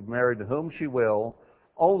liberty to be married to whom she will,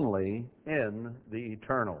 only in the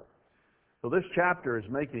eternal. So this chapter is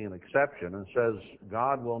making an exception and says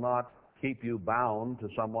God will not keep you bound to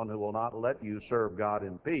someone who will not let you serve God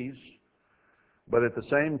in peace, but at the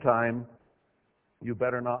same time, you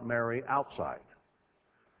better not marry outside.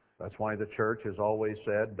 That's why the church has always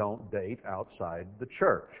said don't date outside the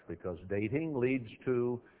church, because dating leads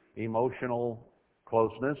to emotional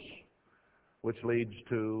closeness, which leads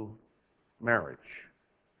to marriage.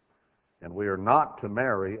 And we are not to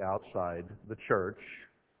marry outside the church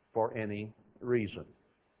for any reason.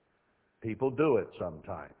 People do it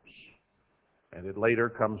sometimes, and it later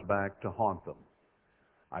comes back to haunt them.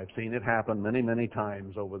 I've seen it happen many, many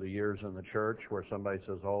times over the years in the church where somebody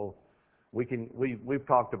says, oh, we've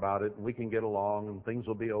talked about it, and we can get along, and things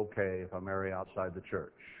will be okay if I marry outside the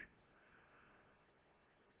church.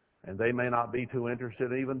 And they may not be too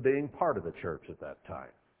interested in even being part of the church at that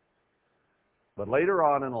time. But later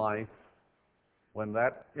on in life, when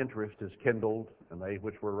that interest is kindled and they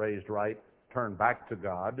which were raised right turn back to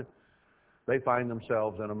God, they find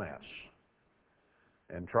themselves in a mess.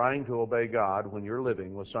 And trying to obey God when you're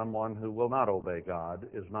living with someone who will not obey God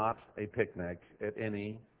is not a picnic at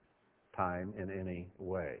any time in any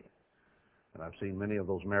way. And I've seen many of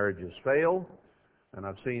those marriages fail, and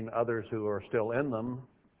I've seen others who are still in them,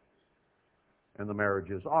 and the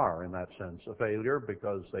marriages are, in that sense, a failure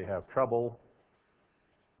because they have trouble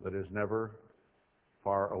that is never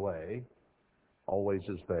far away, always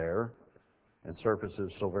is there, and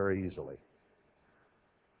surfaces so very easily.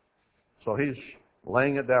 So he's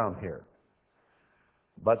laying it down here.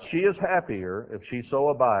 But she is happier if she so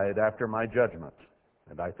abide after my judgment,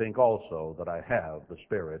 and I think also that I have the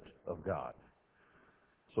Spirit of God.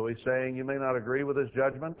 So he's saying you may not agree with his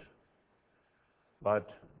judgment, but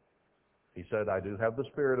he said, I do have the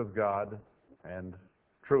Spirit of God, and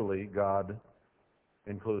truly God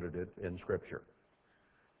included it in Scripture.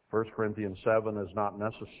 1 Corinthians 7 is not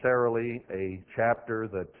necessarily a chapter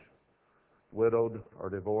that widowed or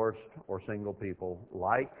divorced or single people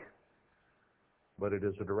like, but it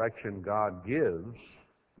is a direction God gives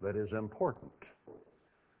that is important.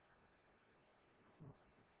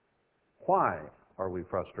 Why are we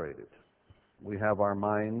frustrated? We have our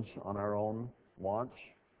minds on our own wants,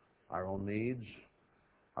 our own needs,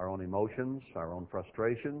 our own emotions, our own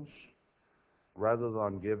frustrations, rather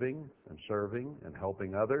than giving and serving and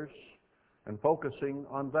helping others and focusing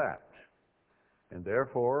on that. And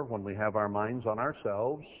therefore, when we have our minds on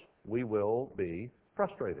ourselves, we will be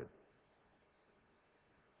frustrated.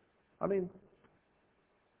 I mean,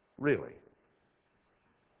 really.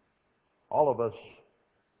 All of us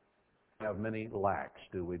have many lacks,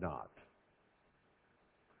 do we not?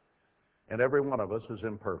 And every one of us is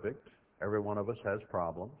imperfect. Every one of us has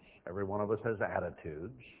problems. Every one of us has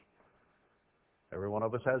attitudes. Every one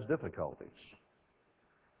of us has difficulties.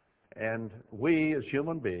 And we, as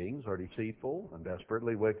human beings, are deceitful and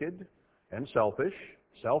desperately wicked and selfish,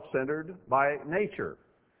 self-centered by nature.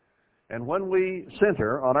 And when we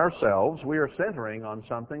center on ourselves, we are centering on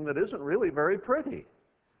something that isn't really very pretty.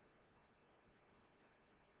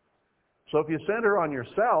 So if you center on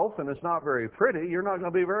yourself and it's not very pretty, you're not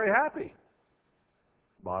going to be very happy.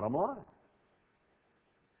 Bottom line.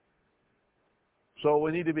 So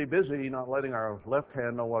we need to be busy not letting our left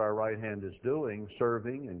hand know what our right hand is doing,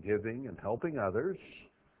 serving and giving and helping others,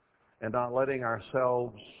 and not letting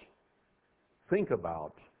ourselves think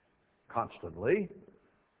about constantly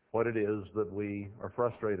what it is that we are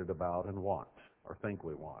frustrated about and want or think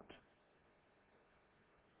we want.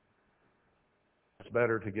 It's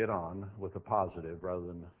better to get on with the positive rather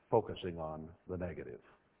than focusing on the negative.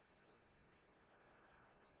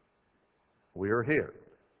 We are here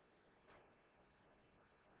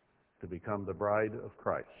to become the bride of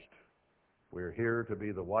Christ. We are here to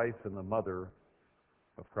be the wife and the mother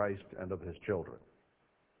of Christ and of his children.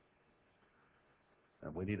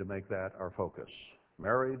 And we need to make that our focus,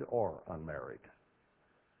 married or unmarried.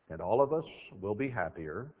 And all of us will be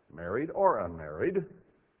happier, married or unmarried,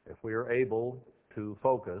 if we are able to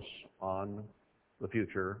focus on the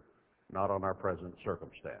future, not on our present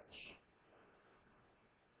circumstance.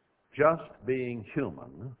 Just being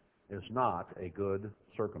human is not a good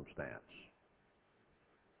circumstance.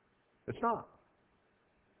 It's not.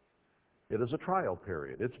 It is a trial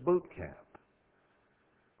period. It's boot camp.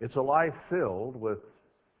 It's a life filled with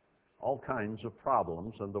all kinds of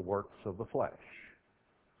problems and the works of the flesh.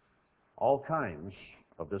 All kinds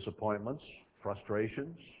of disappointments,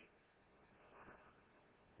 frustrations.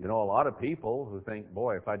 You know, a lot of people who think,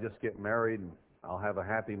 boy, if I just get married, I'll have a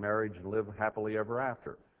happy marriage and live happily ever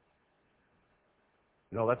after.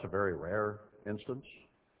 You know, that's a very rare instance,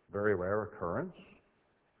 very rare occurrence.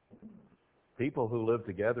 People who live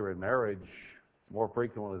together in marriage more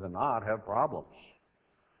frequently than not have problems.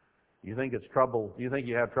 You think it's trouble, you think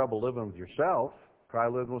you have trouble living with yourself, try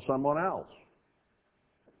living with someone else.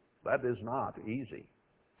 That is not easy.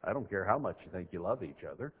 I don't care how much you think you love each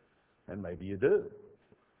other, and maybe you do.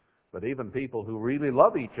 But even people who really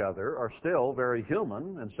love each other are still very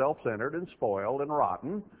human and self-centered and spoiled and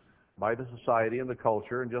rotten by the society and the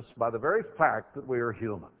culture and just by the very fact that we are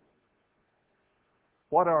human.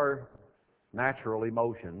 What are natural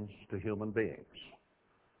emotions to human beings?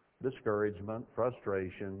 Discouragement,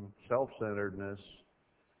 frustration, self-centeredness,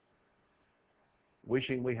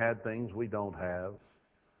 wishing we had things we don't have.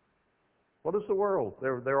 What is the world?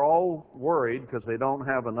 They're all worried because they don't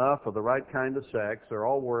have enough of the right kind of sex. They're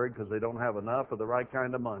all worried because they don't have enough of the right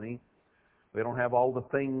kind of money. They don't have all the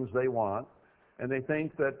things they want. And they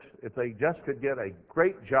think that if they just could get a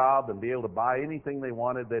great job and be able to buy anything they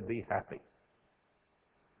wanted, they'd be happy.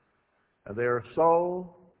 And they're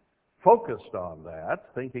so focused on that,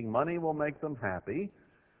 thinking money will make them happy,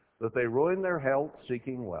 that they ruin their health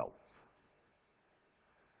seeking wealth.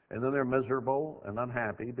 And then they're miserable and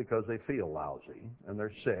unhappy because they feel lousy, and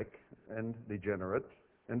they're sick and degenerate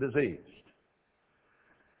and diseased.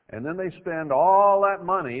 And then they spend all that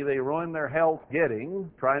money they ruin their health getting,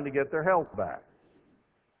 trying to get their health back.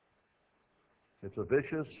 It's a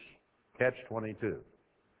vicious catch-22.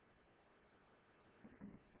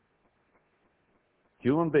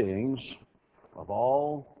 Human beings, of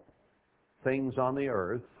all things on the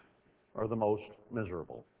earth, are the most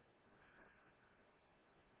miserable.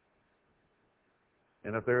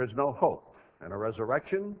 And if there is no hope and a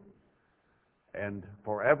resurrection and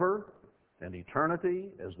forever and eternity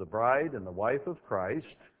as the bride and the wife of Christ,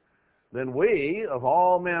 then we, of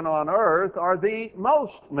all men on earth, are the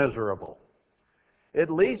most miserable. At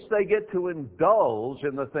least they get to indulge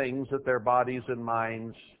in the things that their bodies and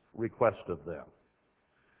minds request of them.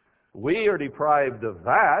 We are deprived of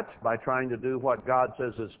that by trying to do what God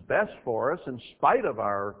says is best for us in spite of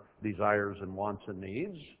our desires and wants and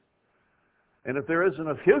needs. And if there isn't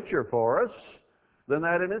a future for us, then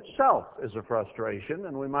that in itself is a frustration,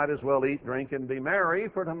 and we might as well eat, drink, and be merry,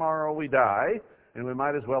 for tomorrow we die, and we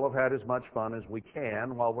might as well have had as much fun as we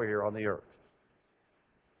can while we're here on the earth.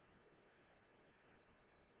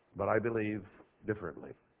 But I believe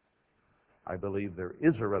differently. I believe there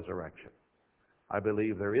is a resurrection. I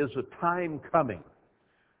believe there is a time coming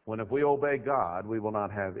when if we obey God, we will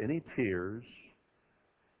not have any tears,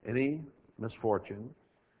 any misfortune,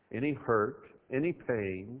 any hurt, any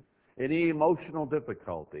pain, any emotional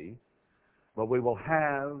difficulty, but we will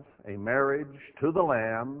have a marriage to the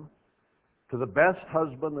Lamb, to the best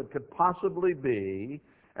husband that could possibly be,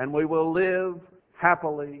 and we will live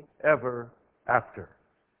happily ever after.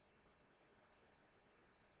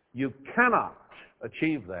 You cannot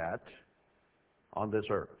achieve that on this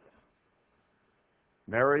earth.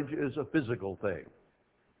 Marriage is a physical thing,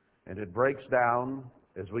 and it breaks down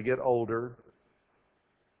as we get older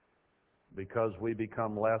because we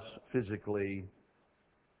become less physically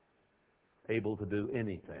able to do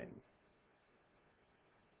anything.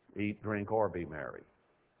 Eat, drink, or be merry.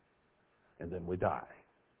 And then we die.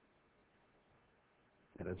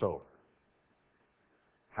 And it's over.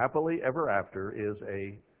 Happily ever after is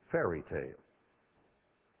a fairy tale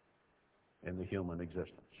in the human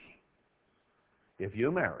existence. If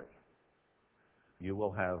you marry, you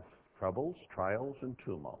will have troubles, trials, and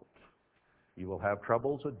tumult. You will have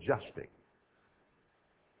troubles adjusting.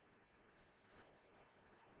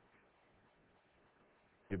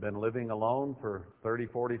 You've been living alone for 30,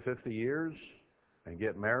 40, 50 years and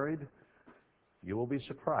get married, you will be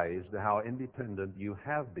surprised at how independent you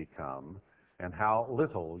have become and how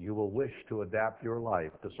little you will wish to adapt your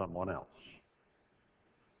life to someone else.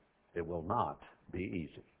 It will not be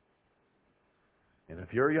easy. And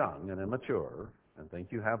if you're young and immature and think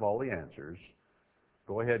you have all the answers,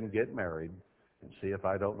 go ahead and get married and see if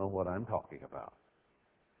I don't know what I'm talking about.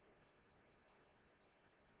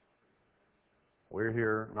 We're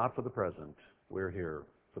here not for the present, we're here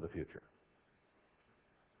for the future.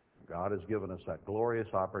 God has given us that glorious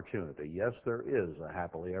opportunity. Yes, there is a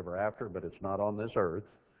happily ever after, but it's not on this earth,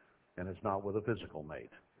 and it's not with a physical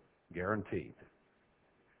mate. Guaranteed.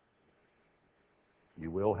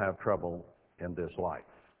 You will have trouble in this life.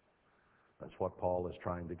 That's what Paul is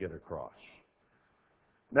trying to get across.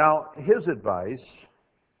 Now, his advice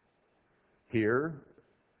here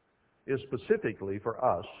is specifically for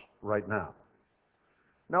us right now.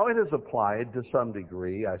 Now, it has applied to some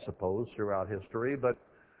degree, I suppose, throughout history, but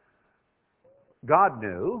God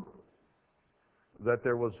knew that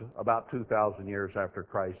there was about 2,000 years after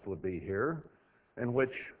Christ would be here in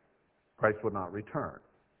which Christ would not return.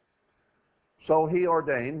 So he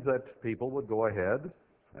ordained that people would go ahead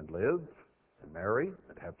and live and marry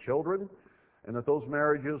and have children, and that those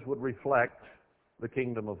marriages would reflect the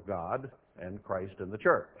kingdom of God and Christ in the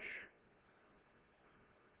church.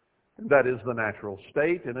 That is the natural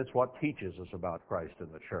state, and it's what teaches us about Christ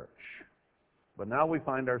in the church. But now we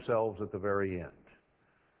find ourselves at the very end.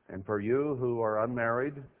 And for you who are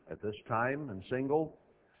unmarried at this time and single,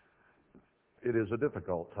 it is a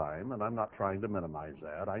difficult time, and I'm not trying to minimize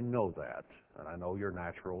that. I know that, and I know your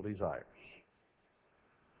natural desires.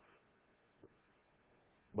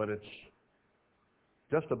 But it's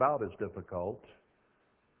just about as difficult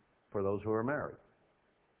for those who are married.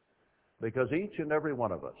 Because each and every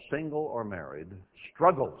one of us, single or married,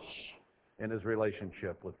 struggles in his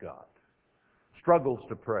relationship with God. Struggles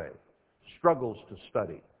to pray. Struggles to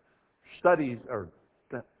study.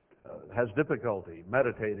 Has difficulty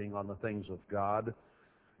meditating on the things of God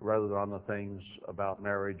rather than on the things about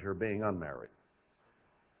marriage or being unmarried.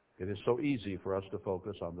 It is so easy for us to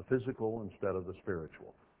focus on the physical instead of the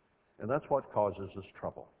spiritual. And that's what causes us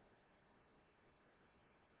trouble.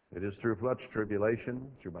 It is through much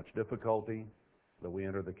tribulation, through much difficulty, that we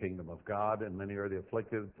enter the kingdom of God, and many are the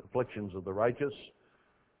afflictions of the righteous,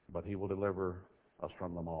 but he will deliver us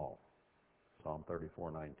from them all. Psalm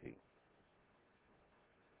 34:19.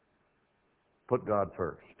 Put God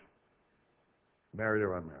first. Married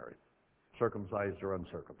or unmarried. Circumcised or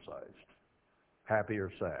uncircumcised. Happy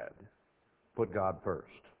or sad. Put God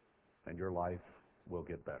first, and your life will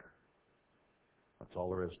get better. That's all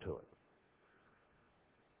there is to it.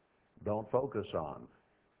 Don't focus on,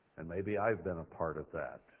 and maybe I've been a part of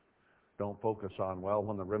that. Don't focus on, well,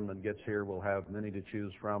 when the remnant gets here, we'll have many to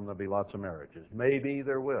choose from. There'll be lots of marriages. Maybe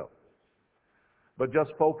there will. But just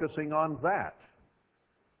focusing on that,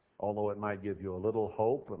 although it might give you a little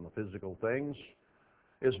hope in the physical things,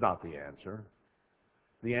 is not the answer.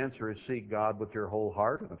 The answer is seek God with your whole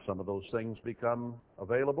heart, and if some of those things become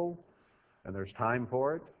available and there's time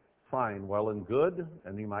for it, fine, well and good,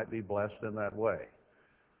 and you might be blessed in that way.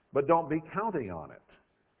 But don't be counting on it,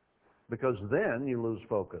 because then you lose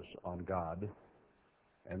focus on God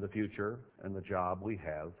and the future and the job we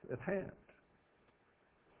have at hand.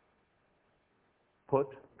 Put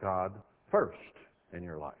God first in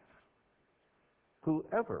your life,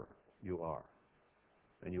 whoever you are,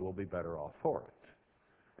 and you will be better off for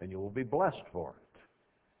it, and you will be blessed for it.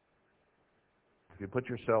 If you put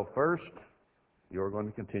yourself first, you're going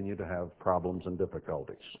to continue to have problems and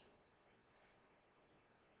difficulties.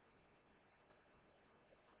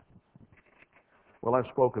 Well, I've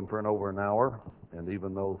spoken for over an hour, and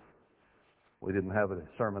even though we didn't have a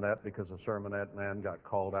sermonette because the sermonette man got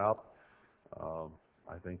called out,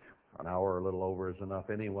 I think an hour or a little over is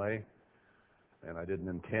enough anyway. And I didn't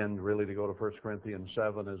intend really to go to 1 Corinthians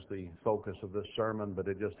 7 as the focus of this sermon, but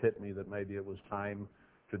it just hit me that maybe it was time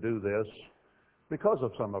to do this because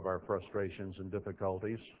of some of our frustrations and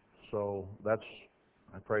difficulties. So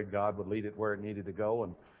I prayed God would lead it where it needed to go,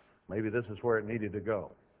 and maybe this is where it needed to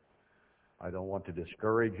go. I don't want to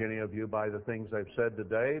discourage any of you by the things I've said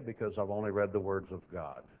today because I've only read the words of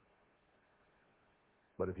God.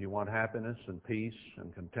 But if you want happiness and peace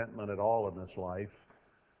and contentment at all in this life,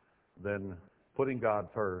 then Putting God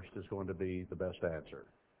first is going to be the best answer.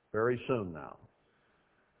 Very soon now,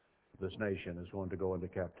 this nation is going to go into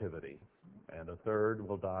captivity, and a third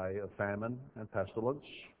will die of famine and pestilence.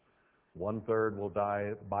 One third will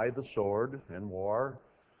die by the sword in war,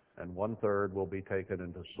 and one third will be taken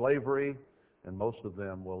into slavery, and most of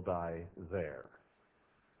them will die there.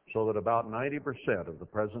 So that about 90% of the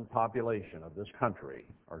present population of this country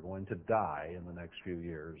are going to die in the next few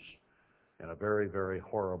years in a very, very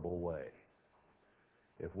horrible way.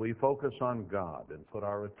 If we focus on God and put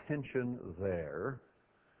our attention there,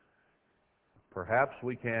 perhaps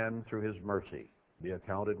we can, through His mercy, be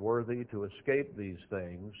accounted worthy to escape these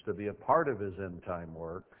things, to be a part of His end-time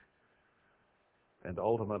work, and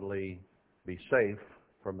ultimately be safe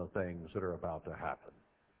from the things that are about to happen.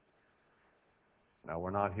 Now,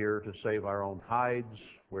 we're not here to save our own hides.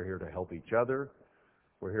 We're here to help each other.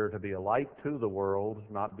 We're here to be a light to the world,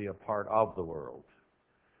 not be a part of the world.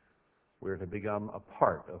 We're to become a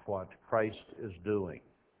part of what Christ is doing.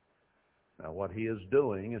 Now, what He is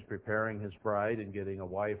doing is preparing His bride and getting a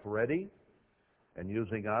wife ready and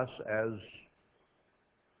using us as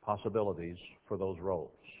possibilities for those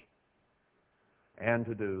roles and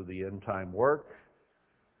to do the end-time work.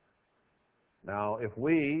 Now, if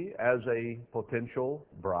we, as a potential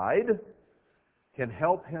bride, can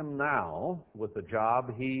help Him now with the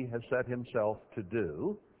job He has set Himself to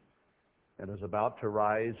do and is about to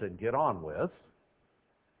rise and get on with,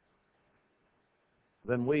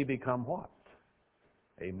 then we become what?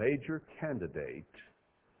 A major candidate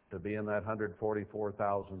to be in that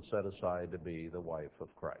 144,000 set aside to be the wife of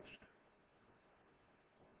Christ.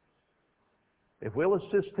 If we'll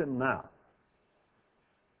assist Him now,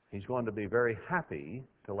 He's going to be very happy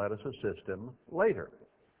to let us assist Him later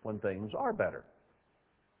when things are better.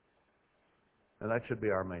 And that should be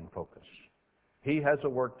our main focus. He has a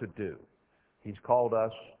work to do. He's called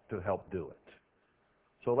us to help do it.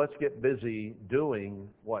 So let's get busy doing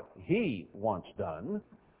what He wants done,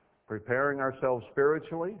 preparing ourselves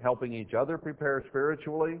spiritually, helping each other prepare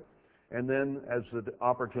spiritually, and then as the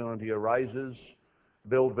opportunity arises,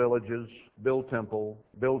 build villages, build temple,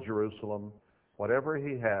 build Jerusalem. Whatever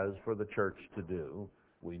He has for the church to do,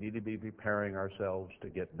 we need to be preparing ourselves to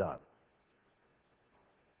get done.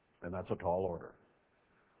 And that's a tall order.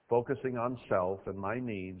 Focusing on self and my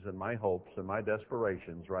needs and my hopes and my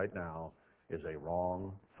desperations right now is a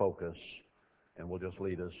wrong focus and will just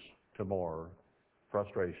lead us to more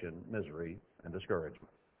frustration, misery, and discouragement.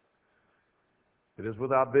 It is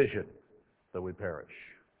without vision that we perish.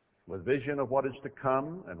 With vision of what is to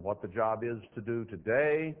come and what the job is to do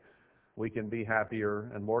today, we can be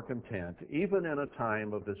happier and more content, even in a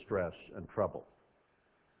time of distress and trouble.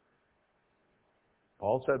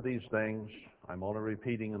 Paul said these things. I'm only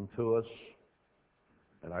repeating them to us,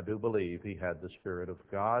 and I do believe he had the Spirit of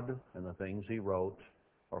God, and the things he wrote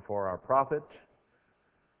are for our profit,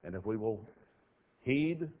 and if we will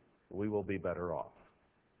heed, we will be better off.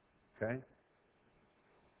 Okay?